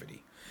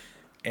creativity.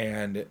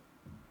 And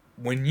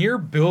when you're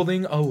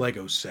building a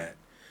Lego set,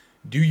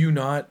 do you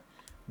not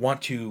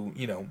want to,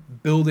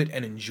 build it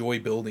and enjoy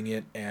building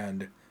it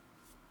and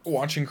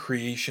watching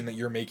creation that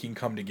you're making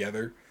come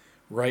together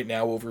right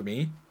now over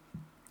me?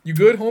 You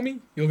good, homie?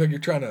 You look like you're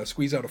trying to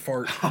squeeze out a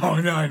fart. Oh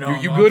no, I know.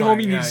 You I'm good, fine.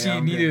 homie? Yeah,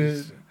 I'm Need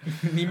good.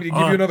 me to give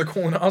you another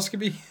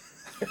colonoscopy?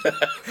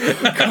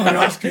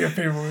 Colonoscopy of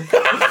paperwork.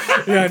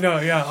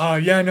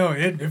 No.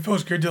 It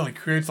feels good to like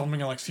create something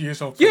and like see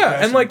yourself.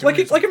 Yeah, and like doing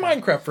in something.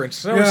 Minecraft, for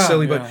instance. I know it's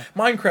silly, Yeah.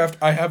 but Minecraft,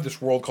 I have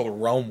this world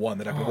called Realm 1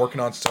 that I've been working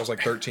on since I was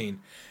like 13.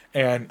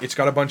 And it's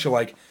got a bunch of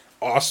like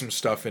awesome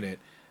stuff in it.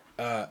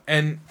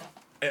 And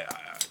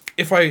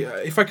if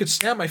I could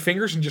snap my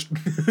fingers and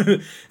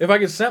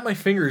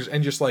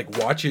just like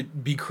watch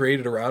it be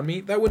created around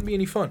me, that wouldn't be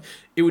any fun.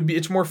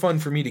 It's more fun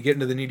for me to get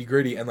into the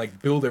nitty-gritty and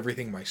like build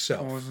everything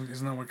myself. Oh,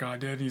 isn't that what God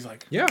did? He's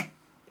like, Yeah.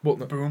 Well,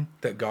 no, boom.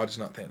 that God is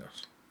not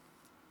Thanos.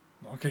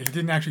 Okay, he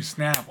didn't actually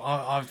snap.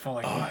 I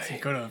felt like he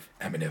could have.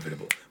 I'm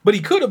inevitable. But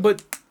he could have,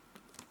 but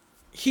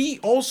he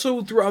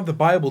also, throughout the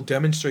Bible,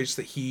 demonstrates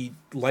that he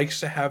likes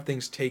to have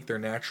things take their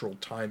natural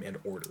time and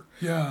order.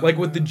 Yeah. Like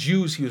with the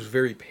Jews, he was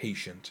very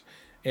patient.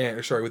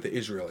 With the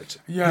Israelites.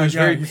 Yeah, he was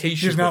very he's patient.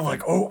 He's not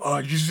with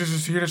like, Jesus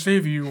is here to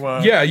save you.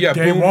 Day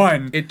boom.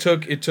 one. It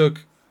took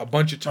a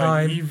bunch of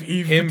time.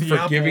 Eve him bit the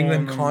forgiving apple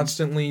them and-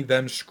 constantly,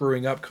 them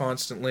screwing up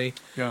constantly.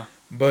 Yeah.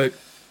 But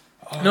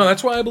no,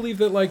 that's why I believe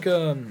that like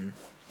the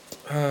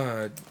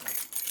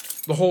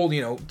whole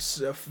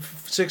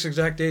 6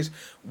 exact days.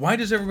 Why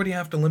does everybody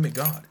have to limit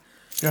God?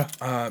 Yeah.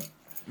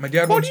 My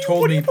dad What once do you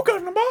told me. put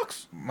God in a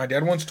box? My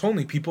dad once told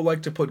me people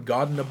like to put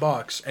God in a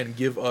box and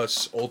give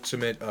us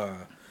ultimate,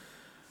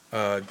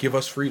 give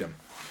us freedom,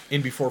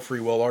 in before free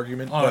will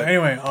argument. But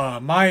Anyway,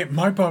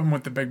 my problem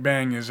with the Big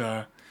Bang is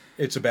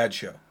it's a bad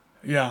show.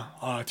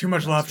 too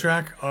much laugh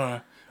track.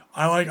 I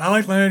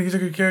like Leonard. He's a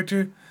good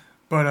character,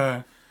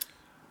 but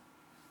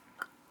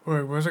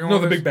wait, where's it going? No,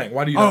 with the this? Big Bang.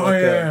 Why do you not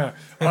like that?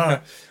 Yeah.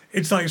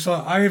 It's like, so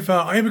I have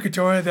a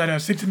guitar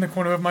that sits in the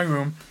corner of my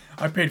room.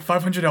 I paid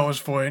 $500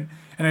 for it,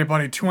 and I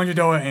bought a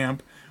 $200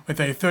 amp with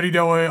a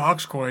 $30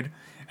 aux cord,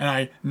 and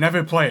I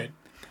never play it.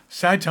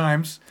 Sad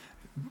times.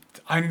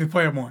 I need to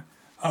play it more.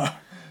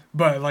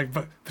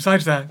 But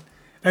besides that,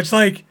 that's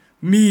like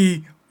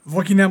me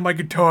looking at my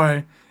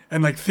guitar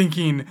and like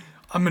thinking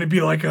I'm gonna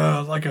be like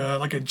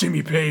a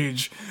Jimmy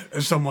Page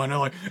or someone,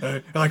 or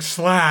like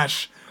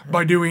Slash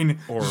by doing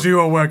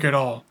zero work at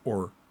all.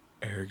 Or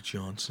Eric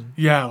Johnson.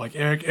 Yeah, like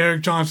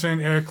Eric Johnson,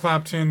 Eric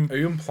Clapton. Are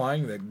you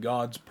implying that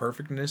God's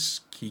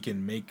perfectness, he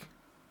can make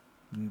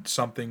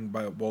something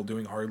while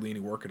doing hardly any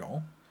work at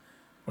all?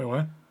 Wait,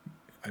 what?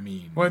 I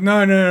mean, What?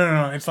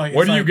 No. It's like,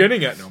 what are you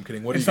getting at? No, I'm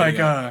kidding. What are you it's like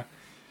getting at?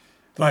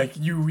 like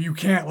you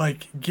can't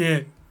like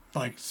get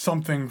like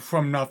something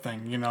from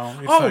nothing. You know?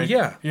 It's Oh, like,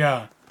 yeah.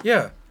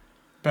 Yeah.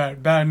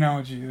 Bad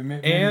analogy.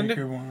 Maybe And a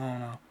good one. I don't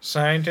know.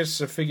 Scientists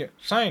have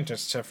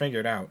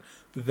figured out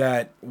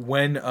that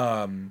when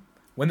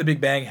the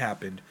Big Bang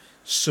happened,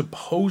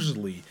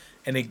 supposedly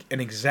an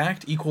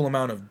exact equal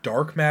amount of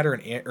dark matter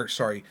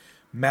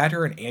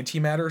matter and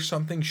antimatter or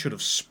something should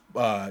have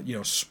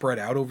spread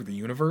out over the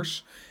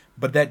universe,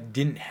 but that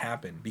didn't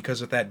happen,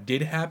 because if that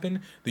did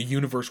happen, the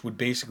universe would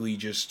basically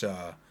just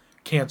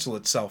cancel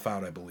itself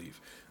out, I believe.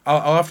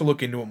 I'll have to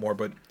look into it more,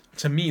 but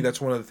to me, that's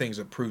one of the things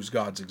that proves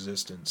God's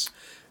existence,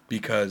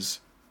 because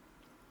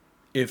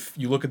if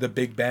you look at the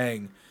Big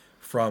Bang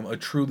from a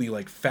truly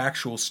like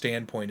factual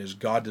standpoint, as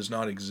God does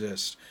not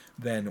exist,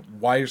 then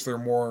why is there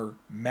more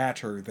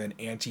matter than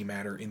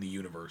antimatter in the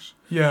universe?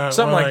 Yeah,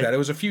 Something like that. It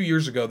was a few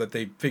years ago that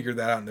they figured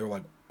that out, and they were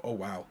like, oh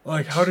wow.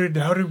 Like how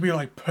did we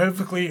like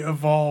perfectly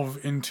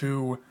evolve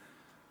into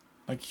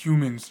like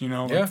humans, you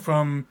know? Yeah. Like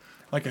from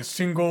like a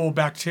single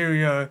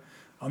bacteria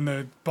on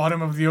the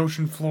bottom of the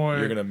ocean floor.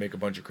 You're gonna make a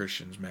bunch of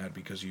Christians mad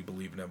because you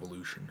believe in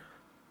evolution.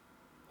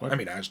 What? I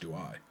mean, as do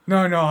I. No,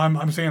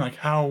 I'm saying like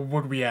how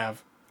would we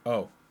have?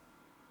 Oh.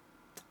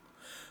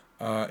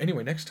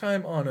 Anyway, next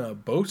time on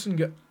Boats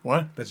and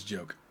What? That's a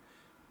joke.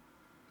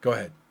 Go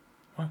ahead.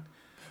 What?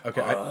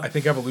 Okay, I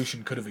think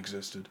evolution could have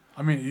existed.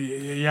 I mean,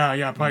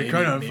 yeah, probably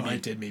could have. Maybe Like,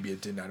 it did, maybe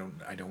it didn't.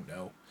 I don't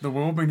know. the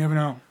world, we never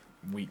know.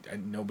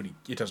 Nobody.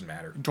 It doesn't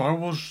matter.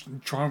 Darwin's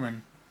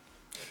charming.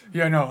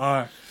 Yeah,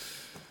 no.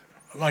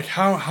 Like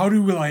how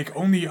do we like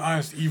only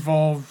us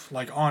evolve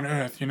like on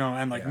Earth, you know,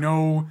 and like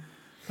no,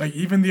 like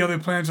even the other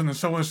planets in the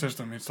solar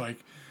system, it's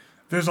like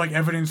there's like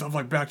evidence of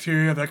like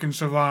bacteria that can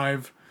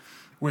survive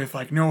with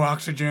like no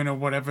oxygen or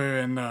whatever,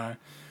 and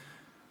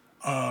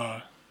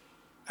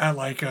at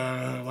like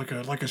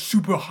a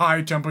super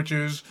high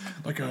temperatures,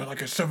 like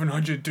a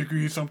 700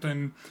 degrees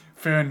something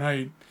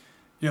Fahrenheit.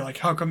 Yeah, like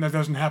how come that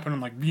doesn't happen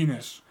on like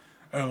Venus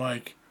or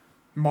like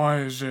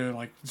Mars or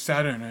like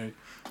Saturn or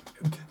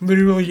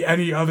literally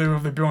any other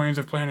of the billions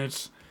of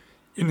planets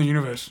in the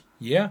universe?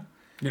 Yeah.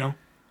 You know?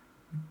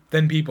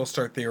 Then people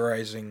start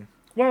theorizing,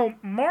 well,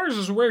 Mars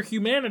is where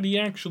humanity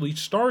actually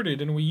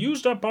started, and we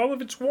used up all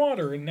of its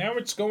water, and now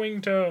it's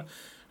going to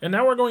And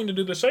now we're going to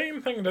do the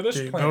same thing to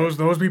this planet.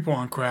 Those people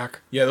on crack.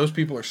 Yeah, those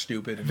people are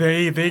stupid.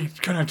 They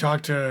kind of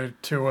talk to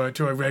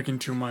Reagan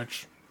too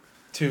much.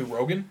 To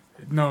Rogan?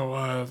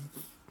 No,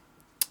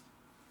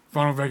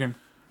 Ronald Reagan.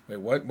 Wait,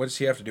 what? What does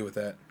he have to do with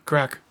that?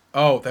 Crack.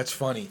 Oh, that's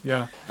funny.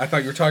 Yeah. I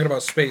thought you were talking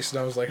about space, and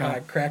I was like,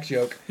 crack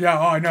joke. Yeah.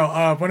 Oh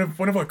no.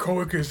 One of our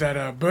coworkers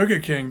at Burger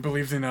King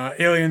believes in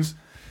aliens.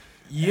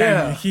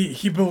 Yeah. And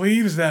he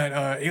believes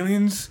that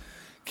aliens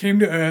came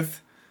to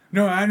Earth.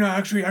 No, I know.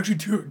 Actually,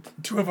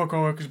 two of our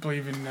coworkers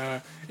believe in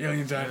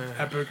aliens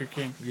at Burger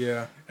King.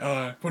 Yeah.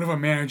 One of our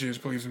managers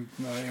believes in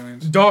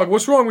aliens. Dog,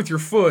 what's wrong with your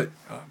foot?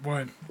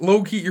 What?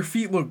 Low key, your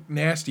feet look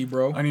nasty,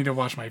 bro. I need to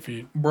wash my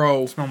feet.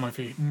 Bro. Smell my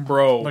feet.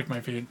 Bro. Lick my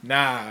feet.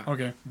 Nah.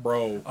 Okay.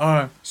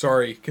 Bro.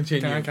 Sorry.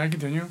 Continue. Can I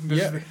continue?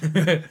 Yeah.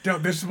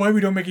 This is why we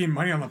don't make any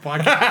money on the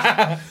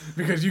podcast.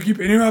 Because you keep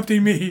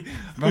interrupting me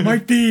about my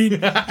feet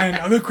and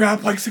other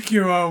crap like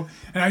Sekiro,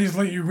 and I just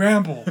let you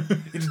ramble.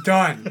 It's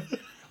done.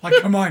 Like,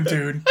 come on,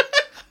 dude.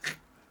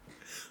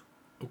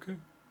 Okay.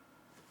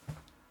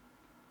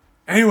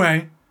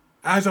 Anyway,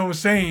 as I was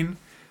saying,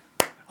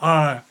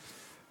 my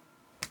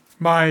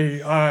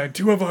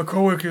two of our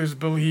coworkers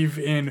believe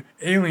in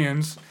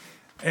aliens,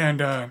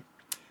 and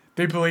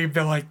they believe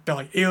that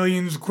like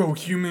aliens grow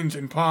humans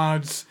in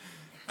pods,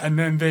 and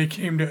then they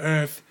came to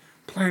Earth,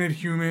 planted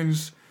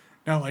humans.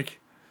 Now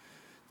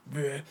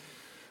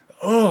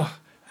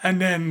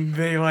and then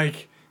they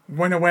like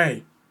went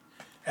away,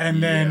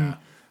 and then.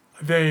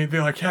 They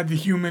like had the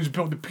humans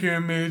build the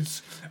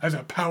pyramids as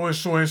a power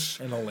source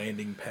and a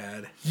landing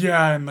pad.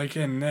 Yeah, and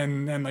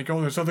like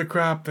all this other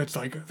crap that's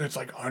like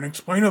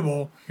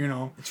unexplainable, you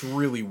know. It's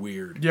really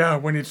weird. Yeah,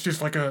 when it's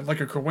just like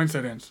a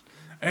coincidence,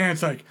 and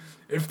it's like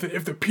if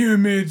the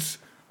pyramids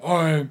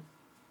are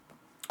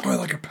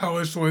like a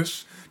power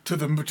source to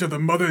the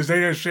Mother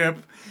Zeta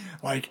ship,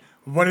 like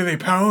what are they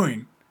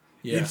powering?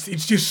 Yeah,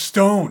 it's just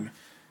stone.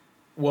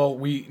 Well,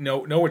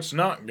 no, it's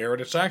not,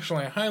 Garrett. It's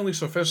actually a highly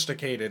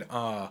sophisticated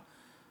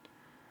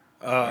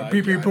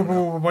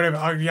whatever.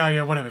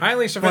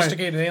 Highly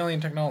sophisticated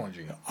alien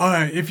technology.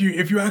 If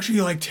you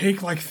actually like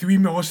take like 3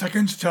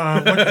 milliseconds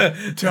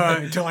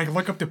to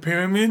look up the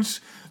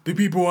pyramids, the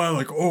people are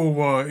like,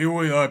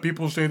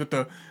 people say that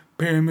the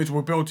pyramids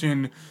were built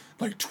in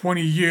like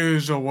 20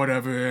 years or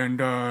whatever,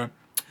 and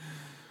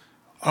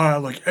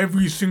like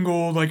every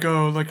single like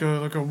a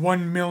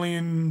 1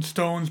 million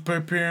stones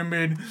per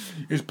pyramid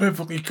is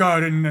perfectly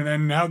cut,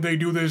 and how they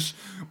do this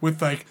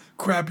with like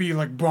crappy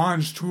like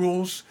bronze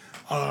tools.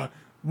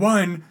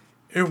 One,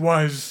 it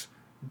was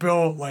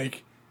built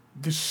like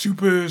the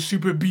super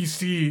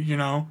BC, you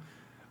know,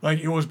 like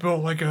it was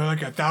built like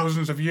a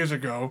thousands of years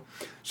ago.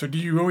 So do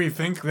you really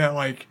think that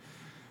like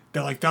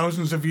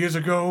thousands of years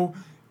ago,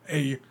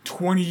 a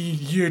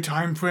 20-year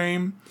time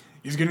frame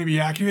is going to be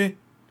accurate?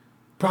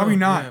 Probably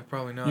not. Yeah,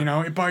 probably not. You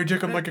know, it probably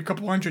took them like a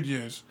couple hundred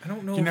years. I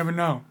don't know. You never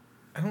know.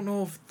 I don't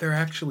know if they're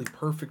actually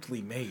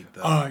perfectly made,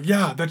 though.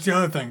 Yeah, that's the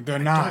other thing. They're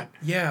not.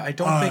 I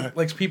don't think,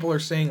 like, people are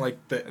saying, like,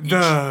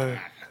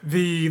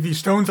 the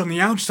stones on the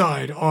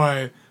outside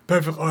are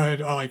perfect, are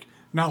like,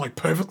 not, like,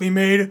 perfectly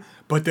made,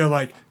 but they're,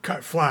 like,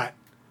 cut flat,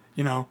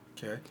 you know?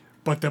 Okay.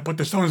 But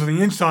the stones on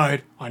the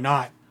inside are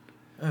not.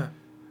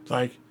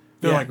 Like,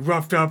 they're, like,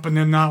 roughed up, and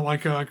they're not,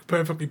 like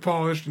perfectly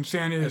polished and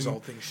sanded. As all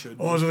things should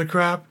be. All this other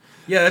crap.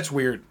 Yeah, that's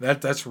weird.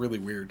 That's really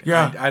weird.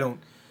 Yeah. I don't...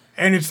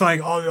 And it's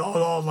like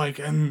all like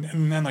and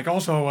then like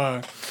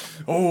also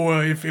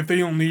if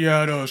they only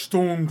had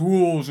stone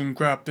tools and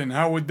crap, then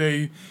how would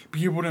they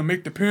be able to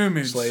make the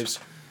pyramids? Slaves.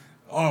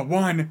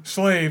 1,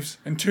 slaves,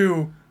 and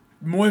 2,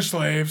 more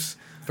slaves.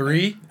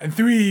 3? And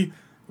 3,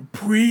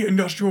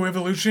 pre-industrial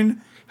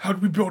revolution. How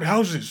did we build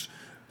houses?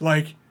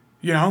 Like,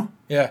 you know?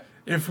 Yeah.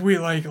 If we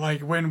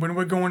like when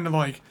we're going to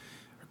like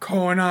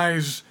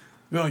colonize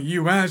the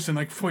U.S. in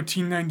like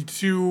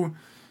 1492,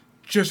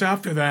 just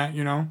after that,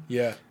 you know?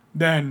 Yeah.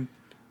 Then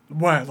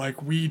what?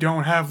 Like we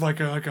don't have like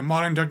a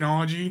modern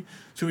technology,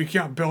 so we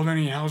can't build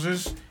any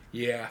houses.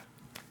 Yeah,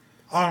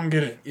 I don't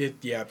get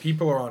it.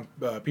 People are on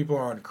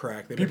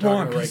crack. People are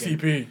on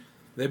PCP.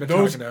 They've been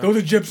those talking those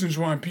Egyptians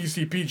were on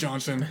PCP,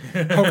 Johnson.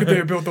 How could they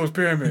have built those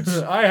pyramids?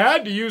 I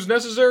had to use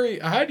necessary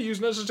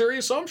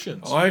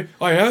assumptions. I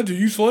had to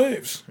use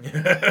slaves.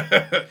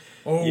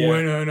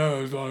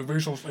 No,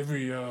 racial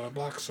slavery.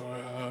 Blacks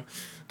are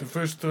the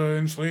first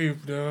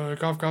enslaved.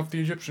 Cough, the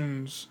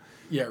Egyptians.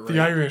 Yeah, right. The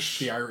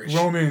Irish,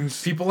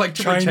 Romans, people like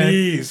to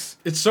Chinese.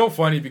 Pretend. It's so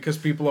funny because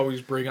people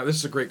always bring up. This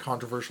is a great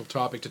controversial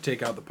topic to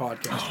take out the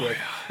podcast with.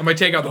 And by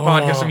take out the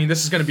podcast, I mean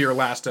this is going to be our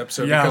last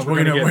episode. Yeah, because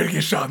we're gonna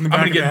get shot in the back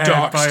I'm gonna of get the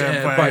head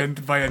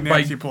doxxed by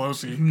Nancy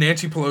Pelosi.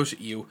 Nancy Pelosi,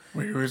 you.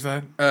 Wait, who is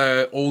that?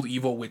 Old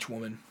evil witch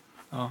woman.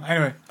 Oh,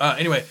 anyway.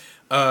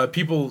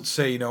 People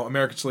say,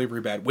 American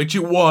slavery bad, which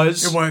it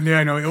was. It was, yeah,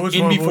 I know. It was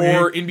in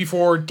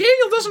before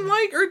Daniel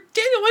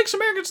likes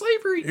American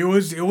slavery. It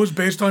was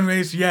based on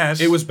race, yes.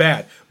 It was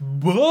bad.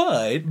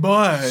 But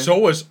so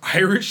was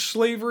Irish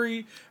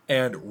slavery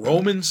and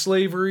Roman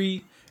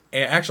slavery.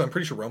 And actually, I'm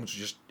pretty sure Romans would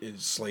just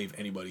slave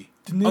anybody.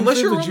 Unless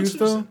you're a Roman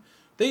citizen.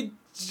 They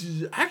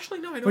Actually,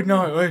 no, I don't But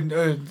know.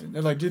 no,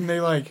 like didn't they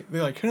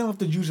kind of left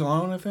the Jews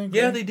alone? I think.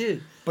 Yeah, right? they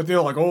did. But they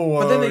were like, oh,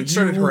 But then they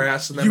started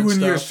harassing them You and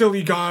and your stuff.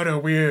 silly God are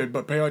weird,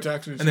 but pay our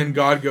taxes. And then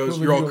God goes,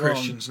 We'll "You're all leave you alone."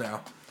 Christians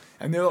now."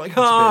 And they're like,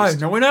 ah,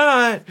 no, we're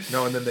not.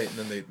 No, and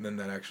then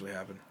that actually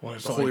happened. Well,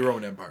 it's the Holy like-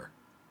 Roman Empire.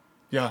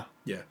 Yeah.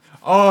 Yeah.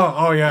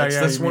 Oh, yeah,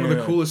 That's you one of mean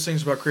the it. coolest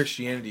things about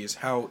Christianity is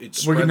how it We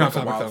spread can like not a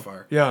talk about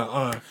wildfire.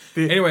 that.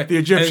 Yeah. Anyway, the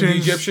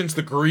Egyptians,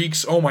 the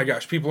Greeks. Oh my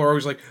gosh, people are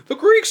always like, the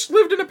Greeks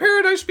lived in a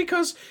paradise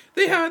because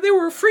they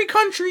were a free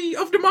country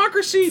of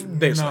democracy.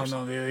 They had slaves.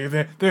 No,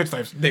 they had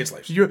slaves. They had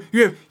slaves. You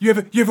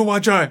ever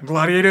watch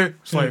Gladiator?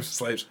 Slaves.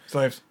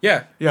 Slaves.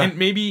 Yeah. Yeah. And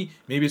maybe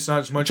it's not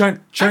as much. China.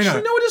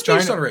 Actually, no, it is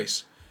based China. on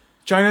race.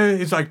 China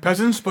is like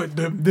peasants, but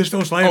they're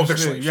still slaves. Oh, they're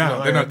slaves. Yeah,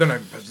 No, they're not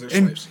peasants. They're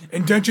slaves.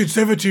 Indentured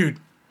servitude.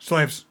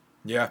 Slaves.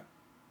 Yeah.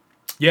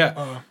 Yeah.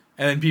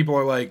 And then people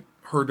are like,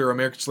 heard their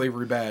American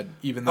slavery bad,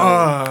 even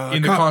though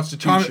in the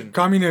Constitution.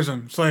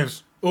 Communism.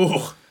 Slaves.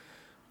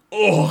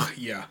 Oh,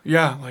 yeah.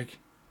 Yeah, like.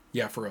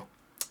 Yeah, for real.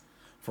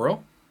 For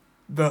real?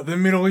 The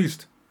Middle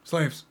East.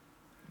 Slaves.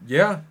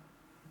 Yeah.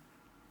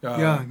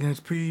 Yeah,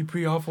 it's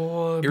pretty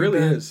awful. It really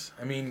is.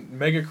 I mean,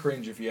 mega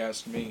cringe if you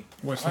ask me.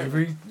 What,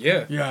 slavery?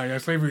 Yeah. Yeah,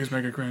 slavery is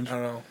mega cringe. I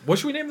don't know. What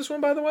should we name this one,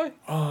 by the way?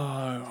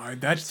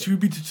 That's to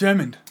be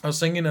determined. I was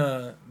thinking,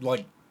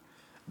 like,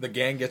 the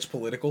gang gets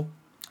political.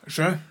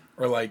 Sure.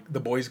 Or, like, the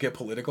boys get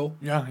political.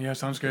 Yeah,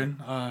 sounds good.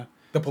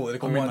 The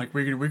political I mean, one. like,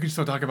 we could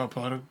still talk about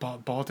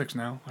politics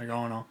now. Like, I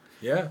don't know.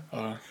 Yeah.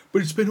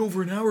 But it's been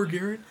over an hour,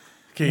 Garrett.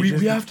 Okay,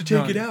 we have to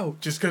take it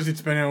out. Just because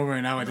it's been over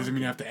an hour doesn't mean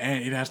you have to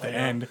end. It has to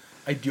end.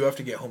 I do have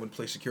to get home and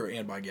play secure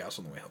and buy gas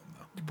on the way home,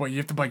 though. But you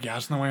have to buy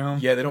gas on the way home?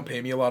 Yeah, they don't pay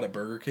me a lot at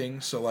Burger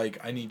King, so,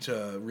 like, I need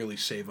to really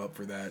save up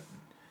for that.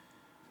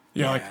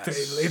 Yeah,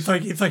 Yes. it's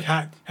like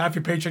half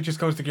your paycheck just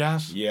goes to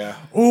gas. Yeah.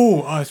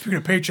 Oh, speaking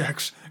of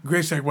paychecks,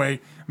 great segue.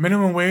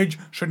 Minimum wage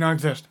should not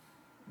exist.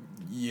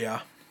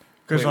 Yeah.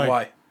 Cause Wait,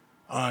 like,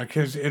 why?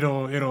 Because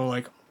it'll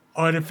like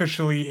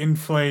artificially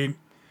inflate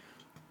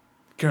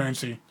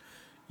currency.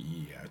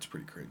 Yeah, it's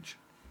pretty cringe.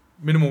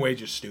 Minimum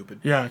wage is stupid.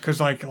 Yeah, because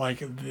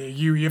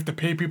you have to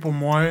pay people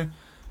more,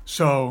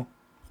 so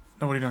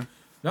nobody done.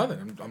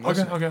 Nothing. I'm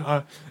listening.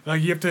 Okay.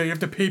 Like you have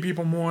to pay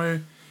people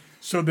more,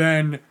 so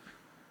then,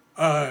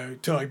 to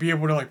like be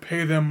able to like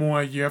pay them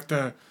more, you have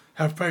to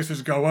have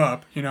prices go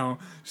up.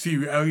 So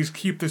you at least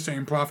keep the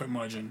same profit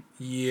margin.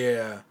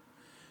 Yeah.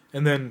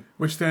 And then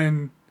Which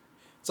then,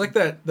 it's like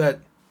that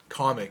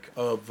comic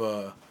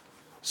of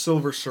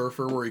Silver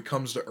Surfer where he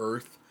comes to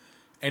Earth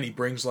and he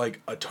brings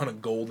like a ton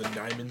of gold and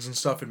diamonds and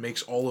stuff and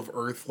makes all of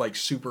Earth like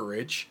super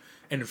rich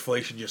and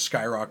inflation just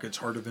skyrockets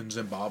harder than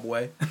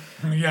Zimbabwe.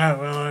 yeah,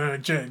 well,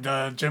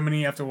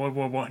 Germany after World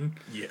War One.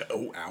 Yeah.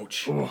 Oh,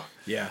 ouch. Oh.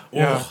 Yeah.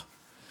 Yeah. Oh.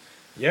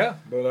 Yeah,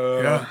 but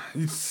Yeah,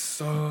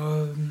 it's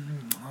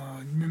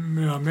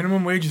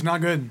minimum wage is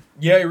not good.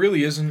 yeah, it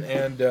really isn't,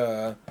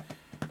 and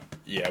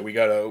yeah, we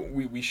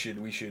should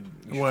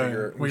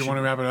figure. You want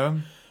to wrap it up?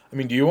 I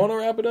mean, do you want to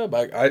wrap it up?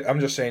 I'm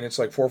just saying it's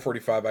like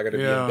 4:45. I got to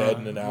be in bed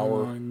in an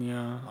hour.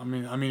 Yeah, I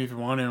mean, if you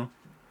want to.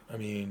 I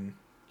mean,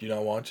 do you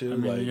not want to? I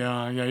mean, like,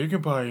 yeah, you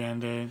can probably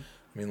end it.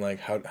 I mean, like,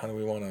 how do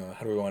we want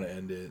to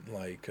end it?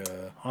 Like,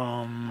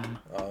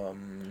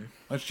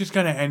 let's just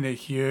kind of end it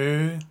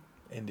here.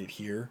 end it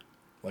here,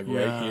 like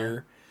Yeah. right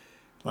here,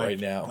 Like, right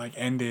now. Like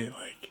end it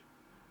like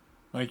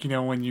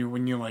when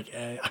you like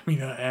end.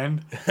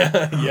 End.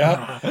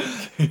 Yeah.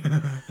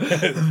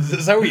 Is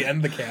this how we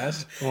end the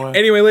cast? What?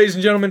 Anyway, ladies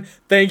and gentlemen,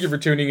 thank you for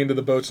tuning into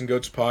the Boats and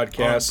Goats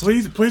podcast.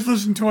 Please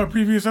listen to our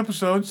previous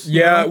episodes.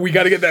 Yeah, we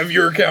got to get that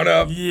viewer count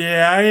up.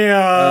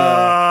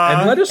 Yeah.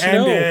 And let us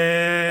know.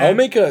 It. I'll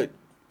make a.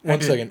 One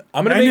second.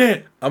 I'm gonna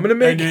make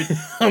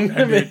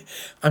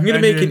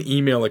an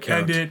email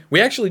account.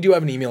 We actually do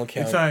have an email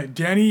account. It's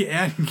Danny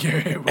and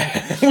Garrett.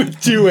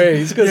 With 2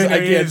 A's because I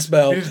can't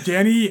spell. It's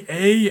Danny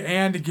A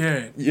and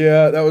Garrett.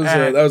 Yeah, that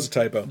was a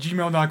typo.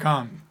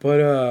 gmail.com.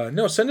 But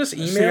no, send us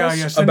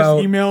emails Send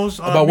us emails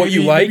about what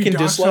you like and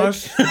dislike.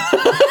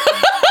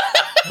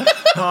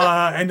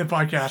 And the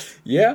podcast. Yeah.